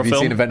sci-fi Alicia, horror have you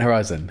film. seen Event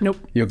Horizon? Nope.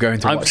 You're going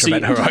to watch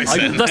Event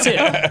Horizon. That's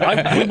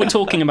it. We were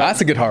talking about...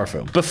 That's a good horror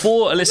film.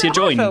 Before Alicia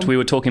joined, film. we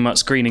were talking about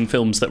screening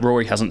films that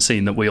Rory hasn't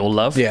seen that we all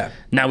love. Yeah.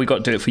 Now we've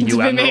got to do it for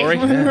you and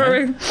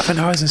Rory. Event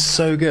Horizon's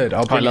so good.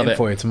 I'll bring love it in it.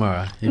 for you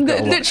tomorrow. You've got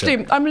to watch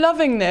Literally, I'm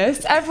loving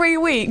this. Every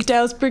week,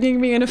 Dale's bringing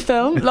me in a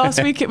film.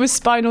 Last week, it was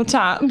Spinal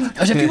Tap.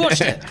 Have you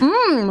watched it?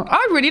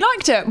 I really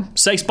liked it.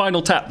 Say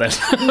Spinal Tap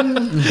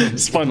then.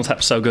 Spinal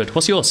Tap's so good.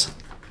 What's yours?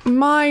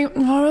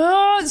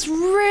 It's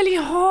really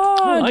hard.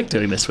 I like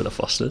doing this with the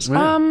Fosters.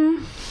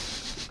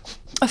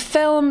 A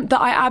film that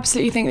I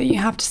absolutely think that you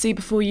have to see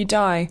before you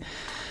die.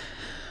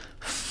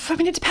 I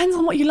mean, it depends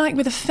on what you like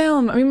with a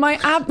film. I mean,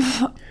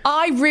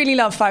 I really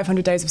love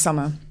 500 Days of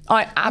Summer.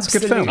 I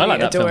absolutely film. I like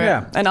that adore film. it.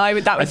 Yeah. And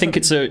I think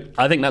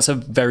that's a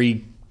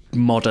very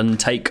modern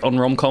take on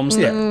rom-coms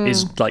that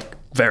is like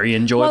very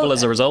enjoyable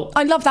as a result.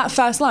 I love that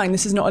first line.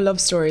 This is not a love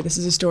story. This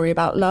is a story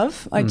about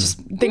love. I just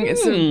think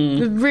it's a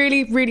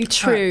really, really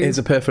true. Is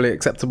a perfectly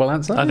acceptable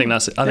answer. I think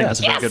that's a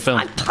very good film.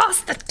 I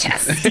passed the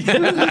test.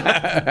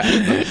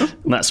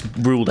 And that's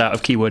ruled out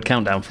of Keyword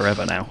Countdown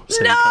forever now. So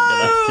you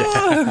can't do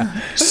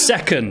that.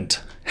 Second,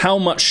 how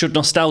much should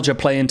nostalgia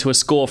play into a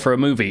score for a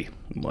movie?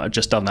 Well, I've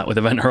just done that with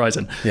Event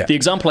Horizon. Yeah. The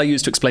example I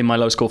used to explain my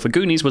low score for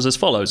Goonies was as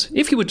follows.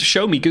 If you were to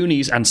show me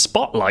Goonies and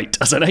Spotlight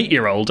as an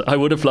 8-year-old, I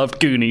would have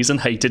loved Goonies and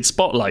hated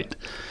Spotlight.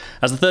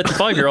 As a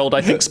 35-year-old,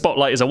 I think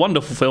Spotlight is a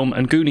wonderful film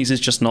and Goonies is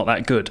just not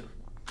that good.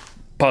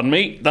 Pardon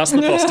me? That's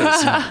the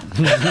Fosters.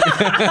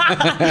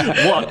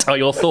 What are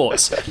your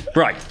thoughts?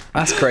 Right.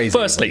 That's crazy.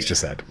 Firstly, what you just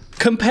said.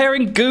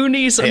 Comparing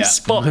Goonies and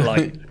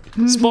Spotlight.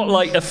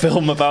 Spotlight, a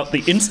film about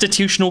the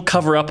institutional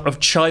cover-up of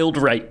child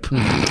rape.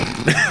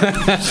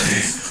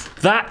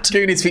 That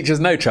Goonies features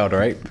no child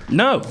rape.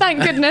 no,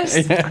 Thank goodness.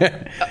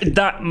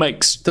 that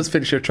makes Does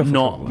finish your truffle.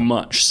 not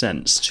much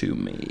sense to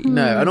me.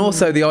 No, and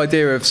also the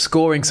idea of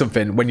scoring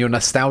something when you're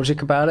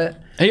nostalgic about it.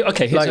 Hey,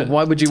 okay, here's Like,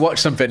 why would you watch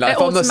something? Like, It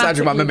if I'm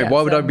nostalgic about automatically memory,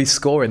 why would I gets be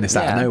scoring this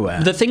out of Yeah.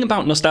 nowhere? the thing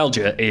about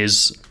nostalgia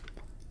is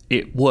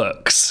it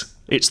works.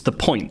 It's the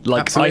point.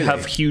 Like, Absolutely. I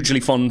have hugely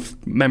fond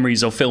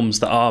memories of films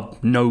that are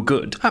no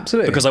good.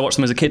 Absolutely. Because I watched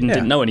them as a kid and Yeah.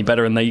 didn't know any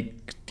better, and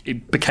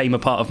it became a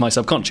part of my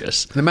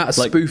subconscious. The amount of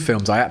spoof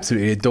films I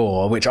absolutely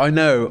adore, which I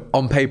know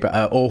on paper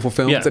are awful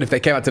films, Yeah. and if they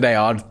came out today,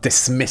 I'd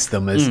dismiss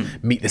them as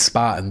Meet the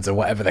Spartans or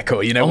whatever they're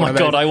called. You know, Oh one my of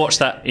those- god, I watched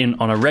that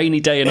on a rainy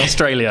day in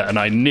Australia and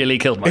I nearly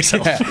killed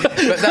myself. Yeah.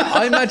 But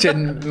I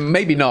imagine,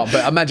 maybe not,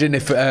 but imagine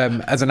if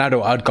as an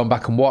adult I'd gone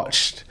back and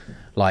watched,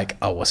 like,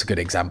 what's a good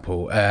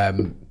example?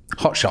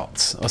 Hot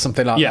Shots or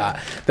something like Yeah.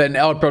 that. Then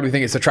I'd probably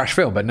think it's a trash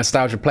film, but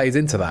nostalgia plays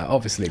into that,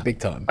 obviously, big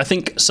time. I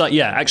think, so,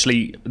 yeah,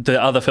 actually,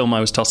 the other film I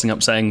was tossing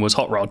up saying was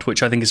Hot Rod,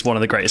 which I think is one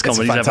of the greatest It's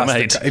comedies ever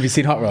made. Have you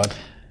seen Hot Rod?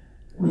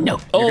 No.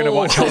 You're going to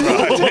watch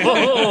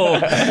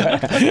Hot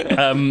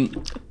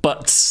Rod.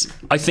 But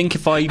I think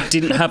if I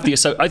didn't have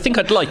I think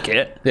I'd like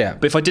it. Yeah.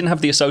 But if I didn't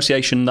have the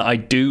association that I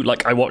do,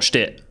 like I watched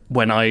it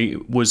when I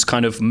was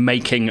kind of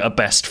making a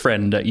best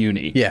friend at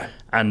uni. Yeah.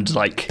 And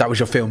like That was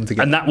your film to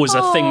get. and that was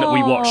a thing that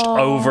we watched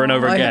over and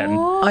over again.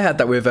 I had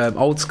that with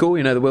Old School,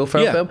 you know, the Will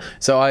Ferrell Yeah. film.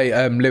 So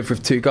I lived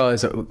with two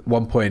guys at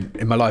one point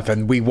in my life,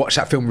 and we watched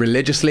that film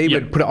religiously. Yeah.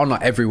 We'd put it on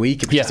like every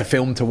week. It was Yeah. just a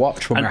film to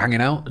watch when we were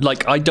hanging out.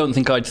 Like, I don't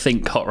think I'd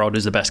think Hot Rod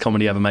is the best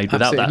comedy ever made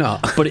without Absolutely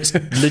that. not. But it's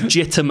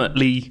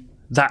legitimately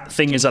that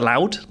thing is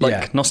allowed. Like,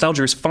 Yeah.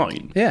 nostalgia is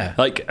fine. Yeah.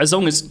 Like, as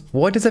long as.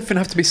 Why does everything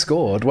have to be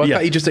scored? Why Yeah.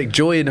 can't you just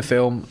enjoy a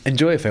film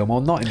or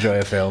not enjoy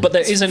a film? But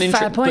there is an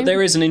Fair point. but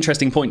there is an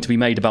interesting point to be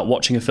made about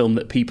watching a film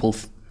that people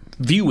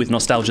view with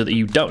nostalgia that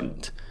you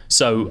don't.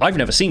 So I've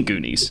never seen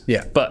Goonies.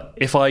 Yeah. But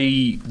if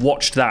I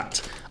watched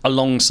that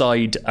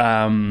alongside.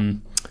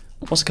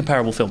 What's a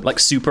comparable film? Like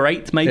Super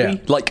 8, maybe? Yeah.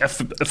 Like a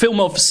film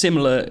of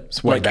similar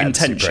way like better than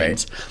Super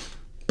intentions.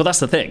 But that's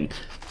the thing.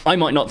 I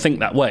might not think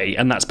that way,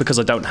 and that's because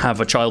I don't have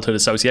a childhood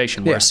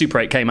association. Whereas Yeah. Super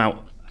 8 came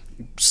out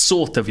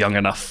sort of young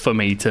enough for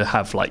me to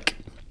have like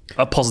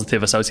a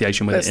positive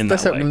association with it in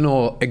Let's that way.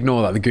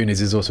 ignore that The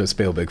Goonies is also a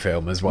Spielberg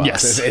film as well.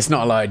 Yes. So it's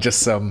not like just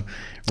some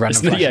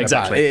random. Yeah, flash in the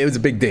exactly. pan. It was a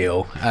big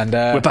deal, and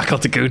We're back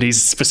onto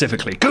Goonies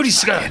specifically.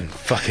 Goonies!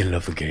 fucking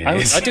love The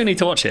Goonies. I do need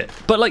to watch it.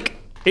 But like,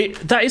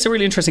 that is a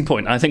really interesting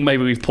point. I think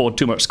maybe we've poured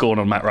too much scorn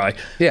on Matt Rye.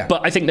 Yeah.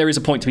 But I think there is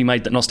a point to be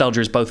made that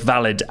nostalgia is both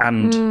valid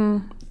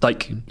and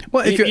Like,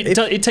 Well,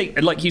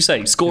 like you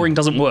say, scoring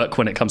doesn't work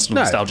when it comes to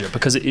nostalgia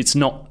because it's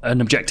not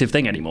an objective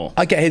thing anymore.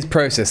 I get his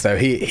process though.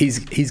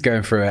 He's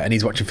going through it and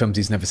he's watching films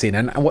he's never seen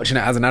and watching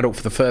it as an adult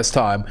for the first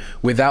time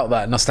without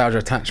that nostalgia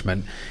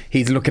attachment.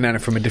 He's looking at it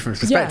from a different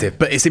perspective.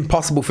 But it's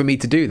impossible for me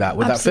to do that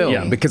with Absolutely. that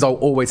film because I'll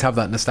always have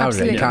that nostalgia.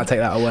 Absolutely. You can't take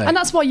that away. And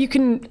that's why you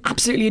can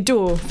absolutely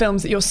adore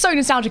films that you're so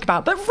nostalgic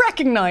about, but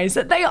recognise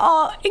that they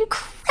are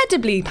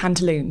incredibly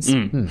pantaloons.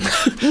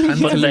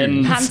 But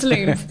then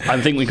Pantaloons. I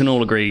think we can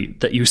all agree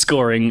that you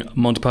scoring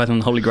Monty Python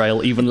and the Holy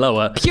Grail even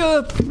lower.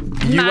 Pure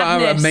You are a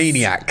madness.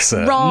 maniac,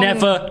 sir. Wrong.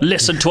 Never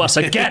listen to us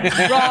again.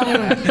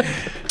 Wrong.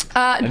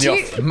 And Do your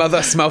you...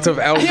 mother smelt of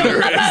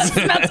elderberries.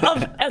 Smells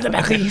of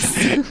elderberries.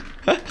 And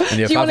your Do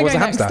you father want to was go a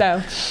next,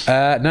 hamster.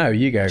 Dale? No,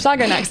 you go. Shall I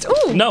go next?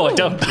 Ooh, No, I ooh.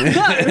 don't.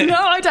 No,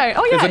 I don't.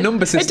 Oh, yeah. There's a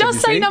number system, It does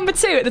you say see. number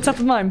 2 at the top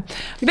of mine.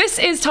 This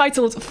is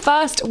titled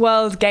First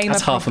World Gamer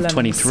That's half of Problems.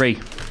 23.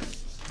 Guess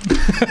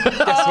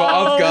what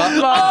I've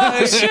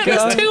got? Oh shit,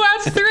 there's 2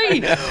 out of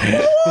 3.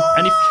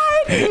 And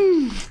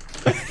if,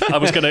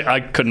 I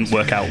couldn't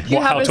work out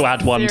You how have to a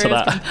add one to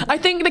serious that. I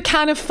think the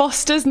can of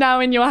Foster's now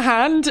in your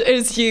hand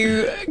as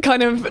you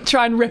kind of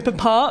try and rip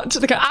apart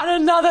the can.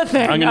 And another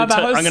thing I'm going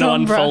about to Sombra.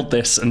 unfold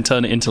this and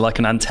turn it into like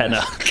an antenna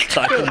that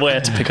I can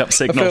wear to pick up I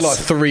signals. feel like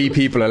 3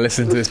 people are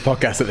listening to this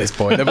podcast at this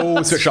point. They've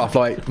all switched off,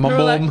 like my We're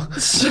all mum,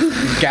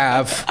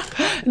 Gav,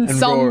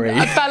 and Rory.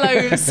 A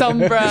fellow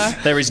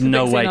Sombra. there is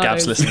no way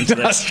Gav's listening to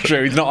That's this.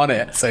 true. He's not on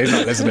it, so he's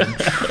not listening.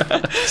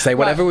 Say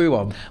whatever we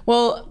want.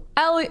 Well,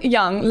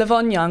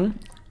 Levon Young,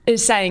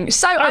 is saying.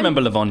 So I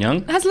remember Levon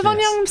Young. Has Levon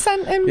Young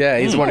sent him? Yeah,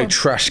 he's the one who Oh.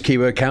 trashed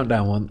Keyword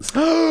Countdown once.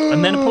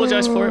 And then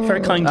apologised for it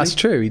very kindly. That's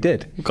true. He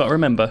did. You've got to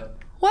remember.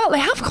 Well, they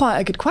have quite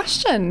a good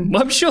question.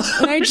 Well, I'm sure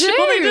They I'm sure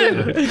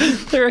do. they do.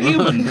 They're a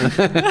human.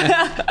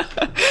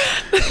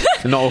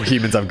 Not all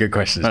humans have good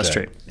questions. That's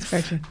Joe. true. It's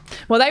very true.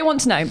 Well, they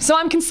want to know. So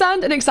I'm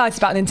concerned and excited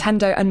about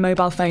Nintendo and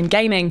mobile phone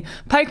gaming.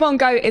 Pokemon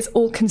Go is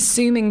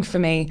all-consuming for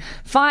me.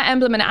 Fire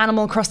Emblem and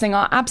Animal Crossing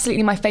are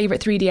absolutely my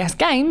favourite 3DS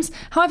games.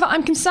 However,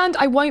 I'm concerned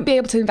I won't be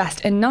able to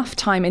invest enough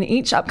time in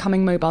each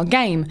upcoming mobile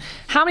game.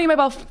 How many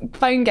mobile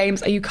phone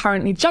games are you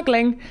currently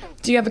juggling?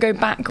 Do you ever go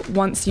back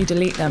once you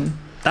delete them?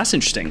 That's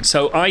interesting.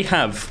 So I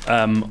have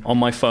on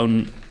my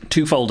phone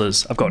 2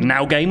 folders. I've got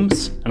now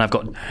games and I've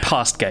got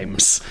past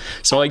games.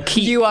 So I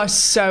keep. You are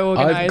so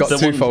organised. I've got The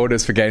 2 one-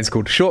 folders for games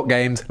called short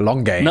games,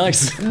 long games.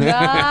 Nice.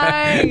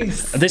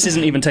 Nice. This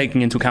isn't even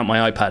taking into account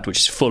my iPad, which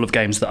is full of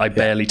games that I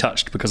barely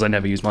touched because I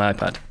never use my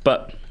iPad.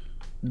 But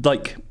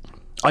like,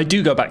 I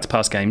do go back to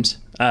past games.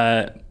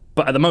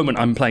 But at the moment,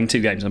 I'm playing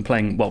 2 games. I'm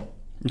playing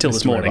until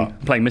this Mr. morning. Robot.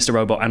 I'm playing Mr.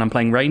 Robot and I'm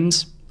playing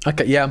Reigns.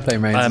 Okay, yeah, I'm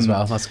playing Reigns as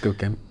well. That's a good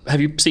game. Have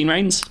you seen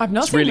Reigns? I've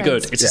not It's seen really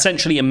Reigns. good. It's Yeah.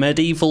 essentially a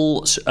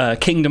medieval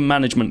kingdom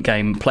management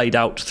game played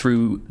out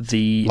through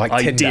the Like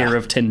idea Tinder.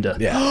 of Tinder.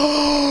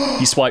 Yeah.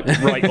 You swipe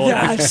right or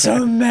left. That's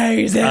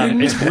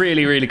amazing. It's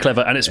really, really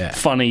clever and it's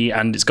funny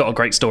and it's got a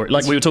great story.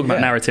 Like we were talking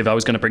about narrative, I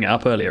was going to bring it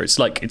up earlier. It's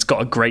like it's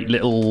got a great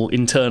little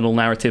internal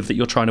narrative that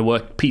you're trying to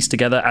piece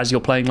together as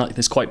you're playing like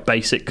this quite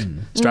basic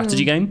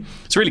strategy game.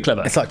 It's really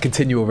clever. It's like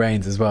continual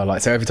reigns as well.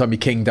 Like so, every time your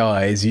king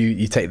dies,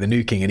 you take the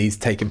new king, and he's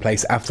taking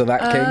place after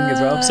that king as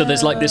well. So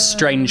there's like this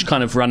strange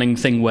kind of running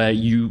thing where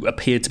you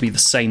appear to be the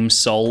same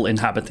soul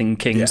inhabiting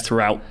kings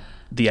throughout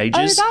the Oh,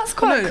 ages. that's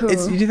quite cool. Do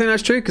you think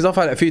that's true? Because I've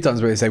had it a few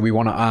times where they say we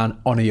want to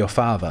honour your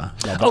father.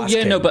 Like the Oh last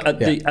yeah, no, king. but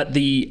at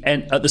the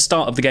end, at the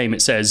start of the game,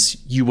 it says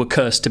you were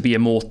cursed to be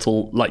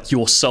immortal. Like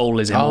your soul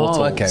is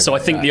immortal. okay, so I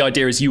right, think right. the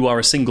idea is you are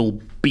a single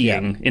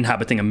being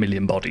inhabiting a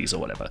million bodies or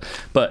whatever.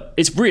 But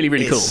it's really,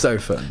 really it's cool. so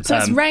fun. So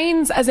it's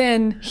reigns as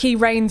in he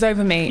reigns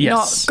over me,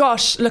 Yes. not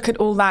gosh, look at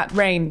all that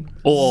rain.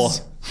 Or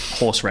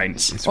horse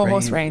reigns. Or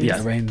horse reigns.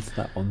 Yeah, reigns.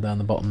 That one down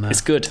the bottom there.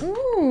 It's good.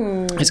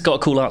 It's got a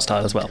cool art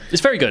style as well.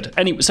 It's very good.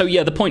 Anyway, so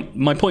yeah,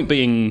 my point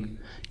being,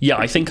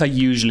 I think I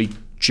usually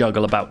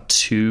juggle about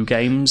 2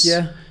 games.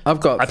 Yeah,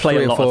 I've got I play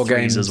 3 a or lot 4 of threes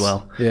games as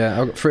well. Yeah,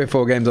 I've got 3 or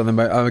 4 games on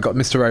the. I've got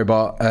Mr.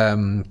 Robot,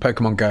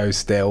 Pokemon Go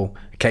still,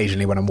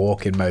 occasionally when I'm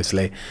walking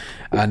mostly,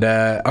 and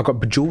I've got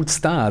Bejeweled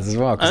Stars as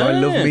well because I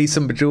love me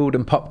some Bejeweled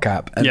and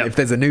PopCap. And if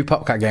there's a new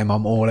PopCap game,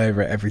 I'm all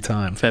over it every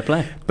time. Fair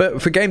play.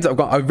 But for games that I've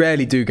got, I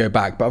rarely do go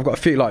back. But I've got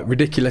a few like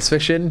Ridiculous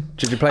Fishing.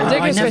 Did you play that?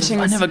 Ridiculous Fishing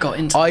I was- never got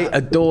into I that.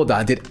 adored that.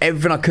 I did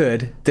everything I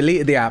could,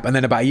 deleted the app, and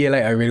then about a year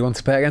later, I really wanted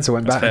to play it again, so I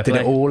went back fair and did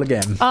it play. all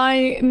again.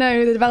 I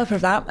know the developer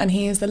of that, and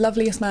he is the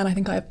loveliest man I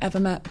think I've ever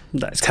met.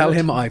 That's Tell good.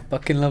 him I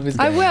fucking love his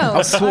game. I will.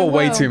 I've swore I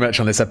way will. too much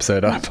on this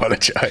episode. I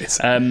apologise.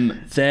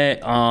 There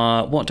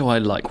are. What do I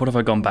like? What have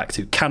I gone back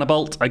to?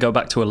 Cannabolt. I go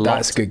back to a lot.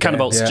 That's a good game,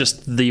 Cannabolt's yeah.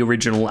 just the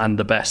original and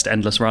the best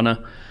Endless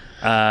Runner.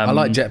 I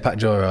like Jetpack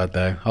Joyride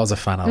though. I was a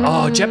fan of that.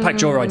 Oh, Jetpack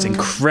Joyride's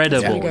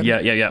incredible. good.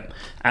 Yeah.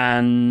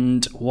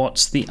 And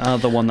what's the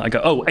other one that I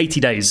go? Oh, 80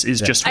 Days is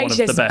just one 80 of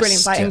Days the is best.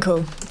 brilliant by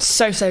Inkle.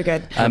 So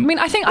good. I mean,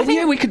 I think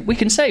yeah, we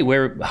can say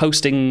we're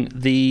hosting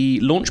the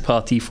launch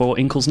party for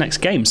Inkle's next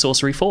game,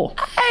 Sorcery 4.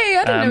 hey, Hey,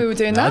 I didn't know we were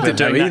doing that. We're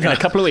doing that in a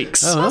couple of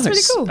weeks. Oh, That's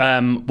nice. really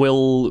cool.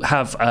 We'll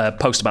have a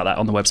post about that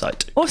on the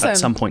website Awesome. at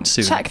some point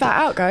soon. Check that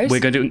out, guys. We're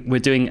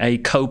doing a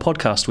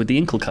co-podcast with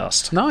the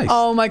Inklecast. Nice.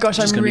 Oh my gosh,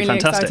 I'm gonna be really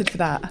fantastic. excited for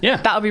that. Yeah.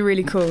 That'll be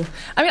really cool.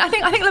 I mean, I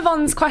think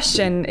Levon's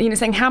question,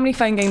 saying how many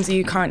phone games are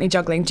you currently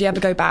juggling? Do you ever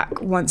go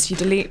back once you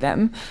delete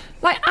them?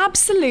 Like,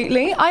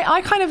 absolutely.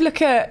 I kind of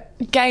look at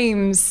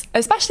games,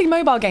 especially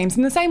mobile games,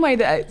 in the same way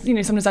that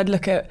sometimes I'd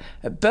look at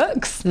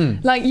books.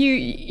 Like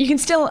you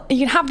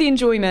can have the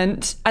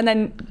enjoyment and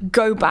then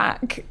go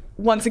back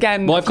once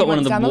again. Well, I've got one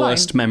of the down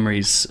worst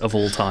memories of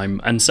all time,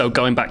 and so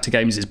going back to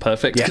games is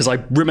perfect because I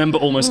remember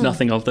almost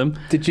nothing of them.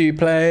 Did you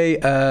play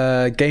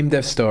Game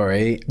Dev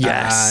Story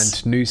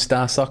Yes. and New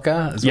Star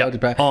Soccer as well? Did you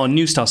play? Oh,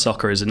 New Star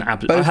Soccer is an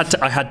I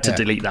had to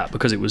delete that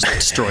because it was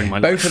destroying my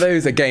life. Both of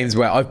those are games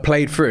where I've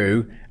played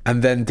through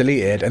and then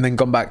deleted and then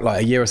gone back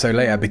like a year or so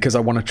later because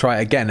I want to try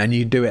it again, and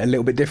you do it a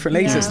little bit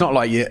differently. So it's not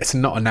like it's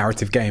not a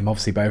narrative game,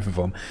 obviously both of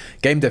them.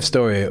 Game Dev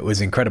Story was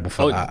incredible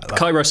for that.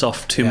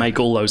 Kairosoft, who make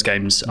all those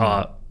games,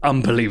 are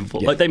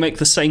unbelievable. Like, they make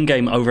the same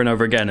game over and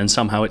over again, and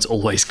somehow it's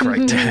always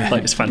great.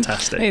 Like, it's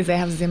fantastic. They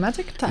have the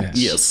magic touch.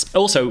 Yes.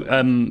 Also,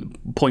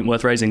 point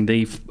worth raising,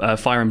 the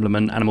Fire Emblem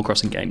and Animal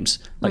Crossing games.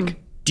 Like,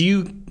 do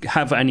you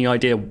have any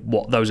idea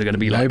what those are going to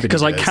be like? Nobody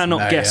Because I does.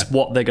 cannot guess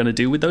what they're going to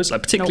do with those.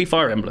 Like, particularly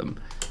Fire Emblem.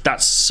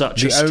 That's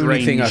such a strange... The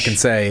only thing I can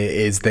say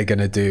is they're going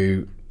to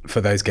do for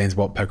those games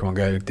what Pokemon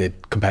Go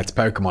did compared to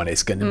Pokemon.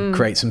 It's going to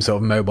create some sort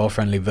of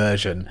mobile-friendly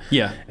version.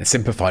 Yeah. It's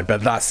simplified,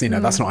 but that's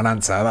that's not an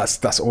answer.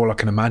 That's all I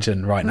can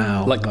imagine right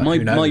now. Like, who my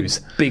knows?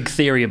 big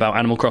theory about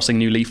Animal Crossing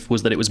New Leaf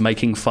was that it was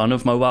making fun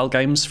of mobile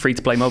games,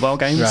 free-to-play mobile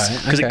games. Right,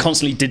 Because it okay.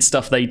 constantly did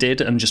stuff they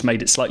did and just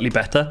made it slightly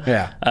better.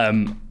 Yeah.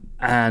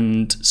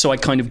 And so I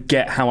kind of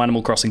get how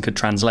Animal Crossing could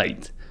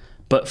translate.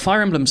 But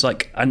Fire Emblem's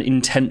like an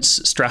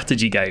intense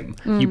strategy game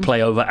you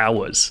play over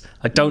hours.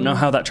 I don't know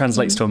how that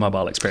translates to a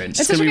mobile experience.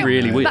 It's going to be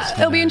really weird.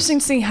 It'll be interesting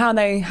to see how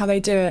they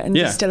do it and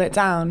distill it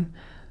down.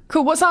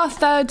 Cool. What's our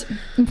third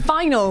and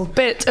final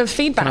bit of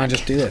feedback? Can I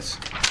just do this?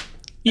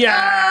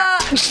 Yeah.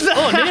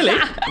 Oh, nearly.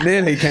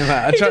 Nearly came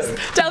out.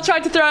 Dale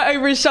tried to throw it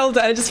over his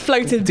shoulder and it just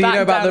floated Do you back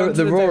know about down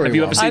onto the Rory Have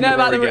you ever one? seen I know the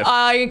about Rory the... gif?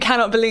 I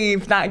cannot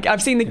believe that.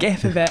 I've seen the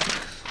gif of it.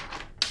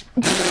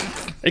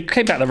 It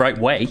came out the right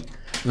way.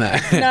 No.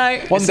 No.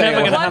 One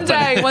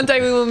day. One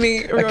day we will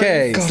meet Rory.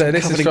 Okay, God, so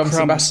this covered is in from crumbs.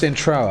 Sebastian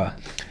Trower.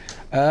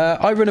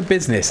 I run a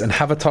business and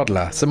have a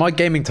toddler, so my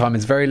gaming time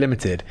is very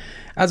limited.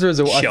 As a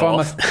result, I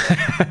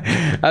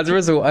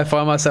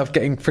find myself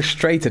getting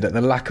frustrated at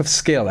the lack of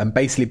skill and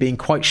basically being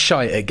quite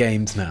shy at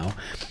games now.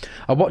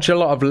 I watch a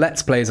lot of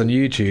Let's Plays on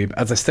YouTube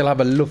as I still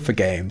have a love for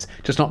games,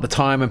 just not the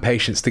time and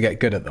patience to get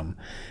good at them.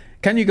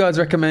 Can you guys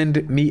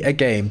recommend me a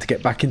game to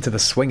get back into the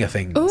swing of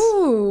things?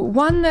 Ooh,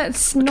 one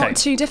that's not Okay.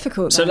 too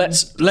difficult. So then.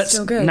 let's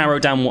Still good. narrow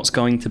down what's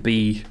going to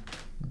be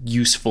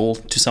useful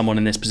to someone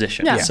in this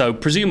position. Yeah. So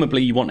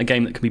presumably you want a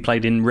game that can be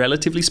played in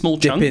relatively small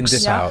Dip chunks. in,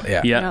 dip Yeah. out,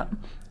 yeah.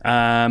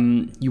 Yeah.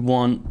 You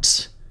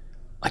want,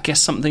 I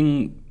guess,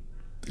 something...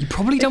 You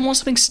probably don't want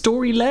something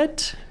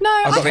story-led. No,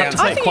 I've got the I answer.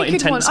 think Quite you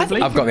could want- I intensively.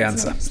 think I've got the you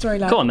answer. could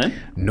want Storyline. Go on then.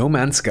 No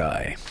Man's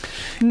Sky.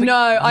 No,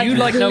 I You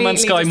like No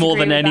Man's Sky more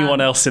than anyone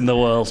else. else in the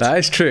world. That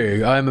is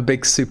true. I am a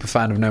big super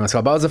fan of No Man's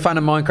Sky, but I was a fan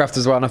of Minecraft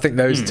as well, and I think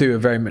those two are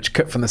very much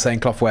cut from the same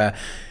cloth, where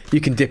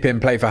you can dip in,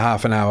 play for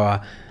half an hour,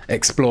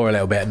 explore a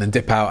little bit, and then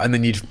dip out, and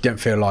then you don't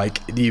feel like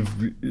you've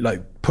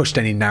pushed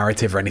any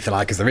narrative or anything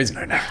like, because there is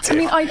no narrative. I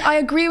mean, I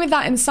agree with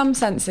that in some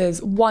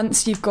senses.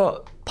 Once you've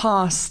got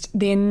past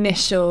the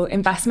initial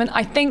investment,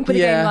 I think with a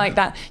game like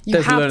that, you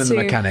There's have learning to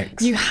the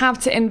mechanics. You have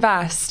to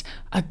invest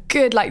a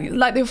good like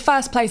the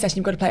first play session.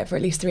 You've got to play it for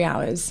at least 3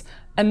 hours.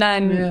 And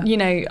then,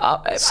 Sunday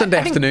I think-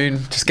 afternoon,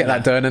 just get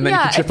that done, and then you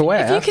can chip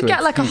away. If you could get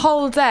afterwards. like a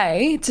whole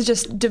day to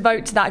just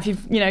devote to that, if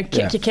you've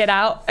kick your kid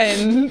out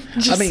and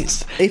just, I mean,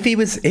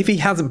 if he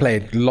hasn't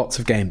played lots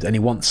of games and he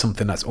wants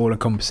something that's all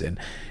encompassing,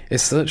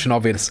 it's such an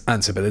obvious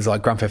answer. But there's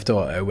like Grand Theft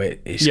Auto, where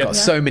it's got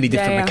so many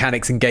different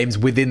mechanics and games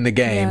within the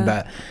game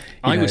that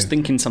I was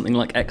thinking something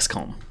like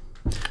XCOM.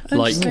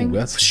 Like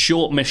that's-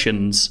 short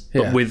missions,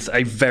 but Yeah. with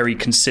a very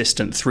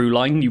consistent through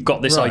line. You've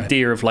got this Right.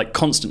 idea of like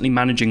constantly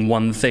managing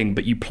one thing,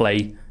 but you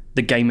play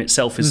the game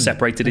itself is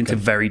separated into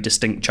very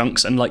distinct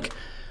chunks and like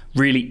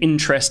really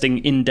interesting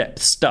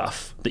in-depth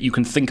stuff that you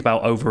can think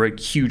about over a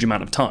huge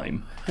amount of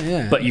time.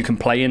 Yeah. But you can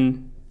play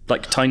in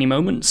like tiny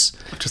moments.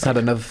 I've just had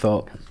another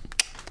thought.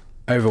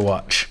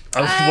 Overwatch.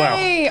 Oh,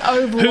 hey, wow.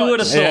 Overwatch. Who would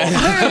have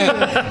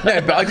thought?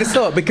 No, but I just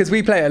thought, because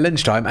we play it at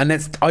lunchtime, and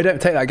I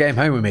don't take that game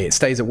home with me. It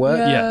stays at work.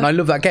 Yeah. And I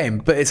love that game,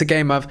 but it's a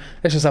game of,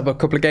 let's just have a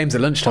couple of games at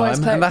Always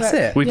lunchtime, play and it that's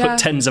quick. it. We Yeah. put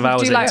tens of Do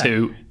hours like-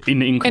 into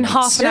in increments. in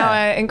half an Yeah.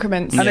 hour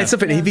increments. And it's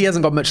something, if he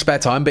hasn't got much spare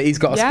time, but he's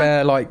got a Yeah.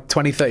 spare like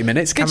 20, 30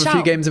 minutes, Good have a few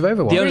shout. games of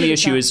Overwatch. The only Really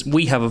issue good. is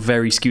we have a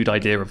very skewed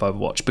idea of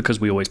Overwatch because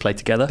we always play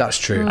together. That's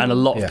true. And a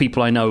lot Yeah. of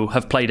people I know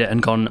have played it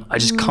and gone, I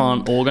just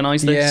can't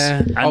organise this. Yeah.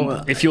 And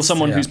Oh, if you're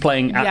someone yeah. who's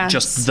playing at Yes.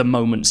 just the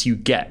moments you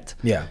get,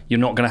 Yeah. you're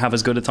not going to have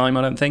as good a time,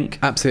 I don't think.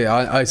 Absolutely.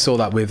 I saw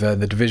that with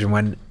The Division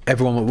when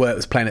everyone at work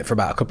was playing it for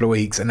about a couple of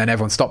weeks and then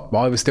everyone stopped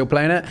while I was still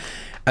playing it.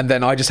 and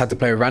then I just had to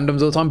play with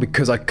randoms all the time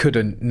because I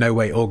couldn't no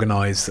way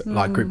organise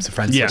like groups of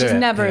friends Yeah. to do It's it.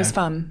 Never as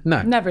fun.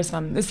 No. Never as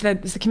fun. It's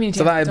the community.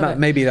 So aspect of that it.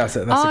 maybe that's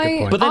a good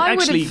point. But then I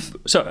actually,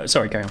 would've-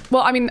 sorry, carry on.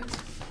 Well, I mean,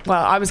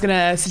 I was going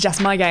to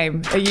suggest my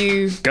game. Are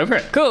you... Go for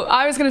it. Cool.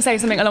 I was going to say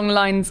something along the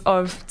lines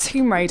of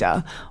Tomb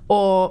Raider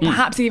or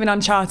perhaps even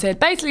Uncharted.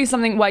 Basically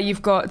something where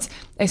you've got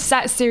a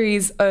set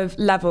series of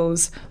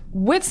levels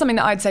with something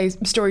that I'd say is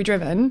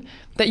story-driven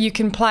that you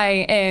can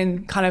play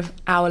in kind of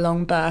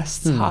hour-long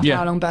bursts,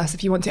 half-hour-long bursts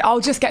if you want to. I'll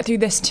just get through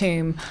this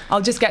tomb.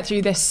 I'll just get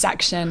through this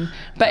section.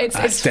 But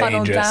it's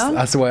funneled dangerous. down.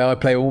 That's the way I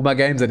play all my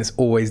games, and it's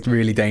always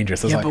really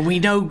dangerous. I was Yeah, like, but we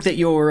know that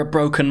you're a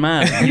broken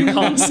man. You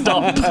can't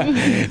stop.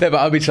 no, but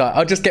I'll be like,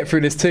 I'll just get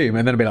through this tomb,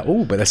 and then I'll be like,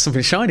 oh, but there's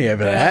something shiny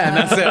over there, and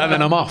that's it, and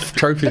then I'm off.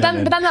 Trophy. But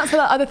then that's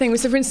the other thing.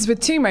 So, for instance, with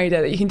Tomb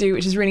Raider that you can do,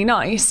 which is really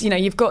nice. You know,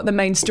 you've got the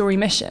main story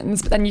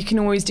missions, but then you can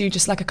always do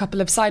just like a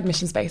couple of side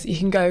missions. Basically, you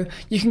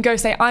can go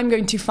say, I'm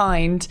going to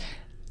find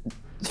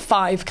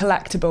 5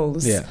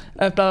 collectibles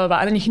of blah blah blah,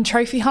 and then you can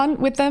trophy hunt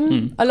with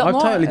them a lot I've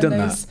more. totally and done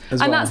that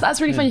as and well. that's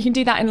really fun. You can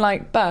do that in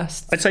like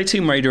bursts. I'd say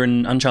Tomb Raider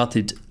and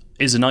Uncharted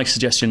is a nice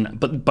suggestion,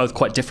 but both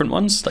quite different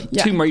ones. Like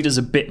Tomb Raider's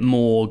a bit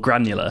more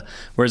granular,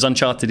 whereas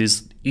Uncharted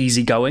is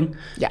easygoing.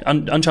 Yeah.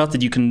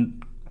 Uncharted you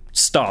can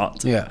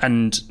start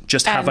and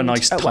just have a End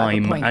nice at whatever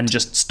time point. and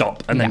just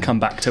stop and then come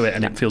back to it,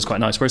 and it feels quite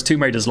nice. Whereas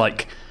Tomb Raider's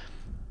like,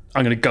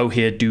 I'm going to go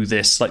here, do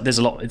this. Like, there's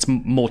a lot. It's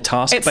more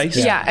task-based.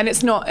 And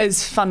it's not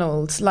as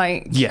funneled.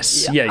 Like,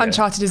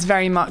 Uncharted is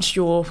very much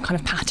your kind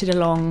of patted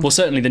along. Well,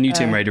 certainly the new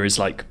Tomb Raider is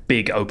like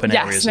big open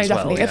areas as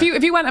definitely. well.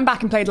 If you went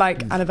back and played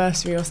like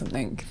Anniversary or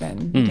something,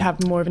 then you'd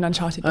have more of an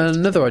Uncharted.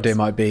 Another idea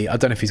might be, I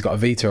don't know if he's got a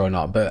Vita or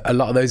not, but a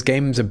lot of those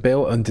games are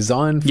built and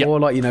designed for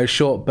like, you know,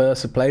 short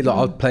bursts of play. Like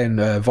I was playing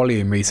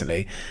Volume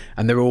recently,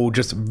 and they're all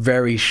just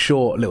very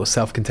short little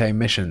self-contained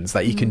missions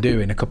that you can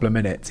do in a couple of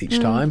minutes each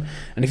time.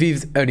 And if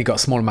you've only got a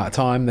small amount of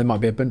time, there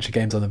might be a bunch of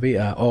games on the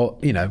Vita, or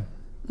you know,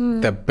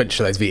 a bunch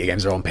of those Vita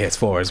games are on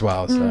PS4 as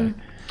well. So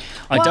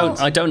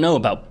I don't know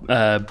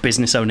about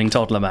business owning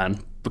toddler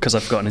man because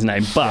I've forgotten his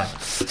name, but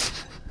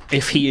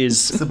if he is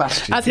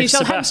Sebastian, As he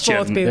shall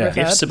henceforth be referred.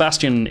 if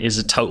Sebastian is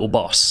a total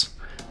boss,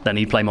 then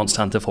he'd play Monster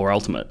Hunter 4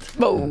 Ultimate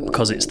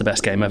because it's the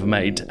best game ever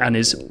made and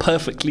is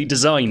perfectly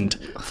designed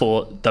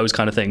for those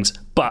kind of things.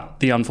 But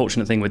the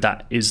unfortunate thing with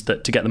that is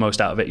that to get the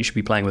most out of it, you should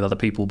be playing with other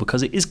people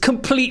because it is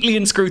completely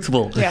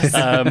inscrutable. Yes.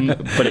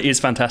 But it is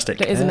fantastic.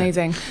 It is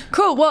amazing.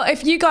 Cool. Well,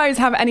 if you guys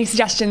have any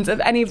suggestions of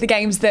any of the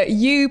games that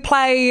you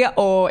play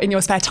or in your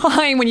spare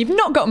time when you've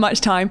not got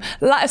much time,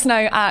 let us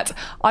know at,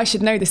 I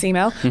should know this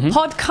email,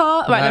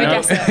 podcast, right, let me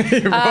guess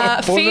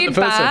it.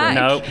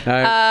 Feedback,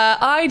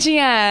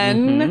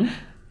 IGN,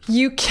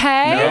 UK.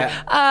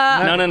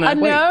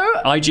 No.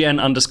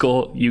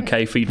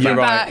 IGN_UK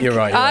feedback. You're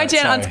right.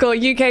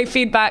 IGN_UK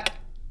feedback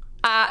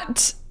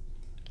at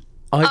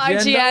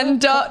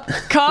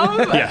IGN.com.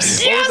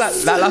 Yes.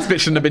 That last bit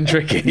shouldn't have been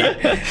tricky.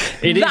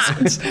 It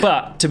is,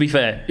 but to be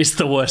fair, it's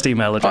the worst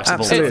email address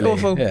of all. absolutely. It's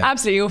awful. Yeah.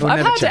 Absolutely awful. It'll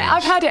I've never had change.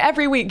 I've had it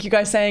every week, you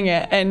guys saying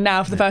it, and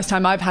now for the first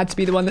time I've had to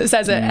be the one that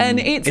says it.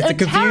 And it's If the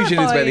confusion is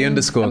where the terrifying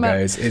underscore amount.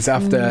 goes, it's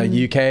after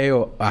UK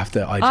or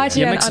after IGN. IGN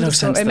It makes no underscore.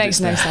 sense It that makes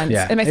it's no there. sense.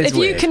 Yeah, It makes, it's if you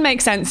weird. can make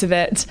sense of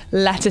it,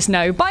 let us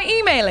know by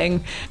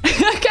emailing.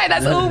 Okay,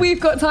 that's all we've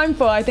got time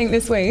for, I think,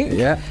 this week.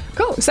 Yeah.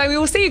 Cool. So we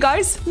will see you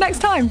guys next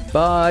time.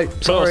 Bye.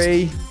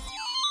 Sorry.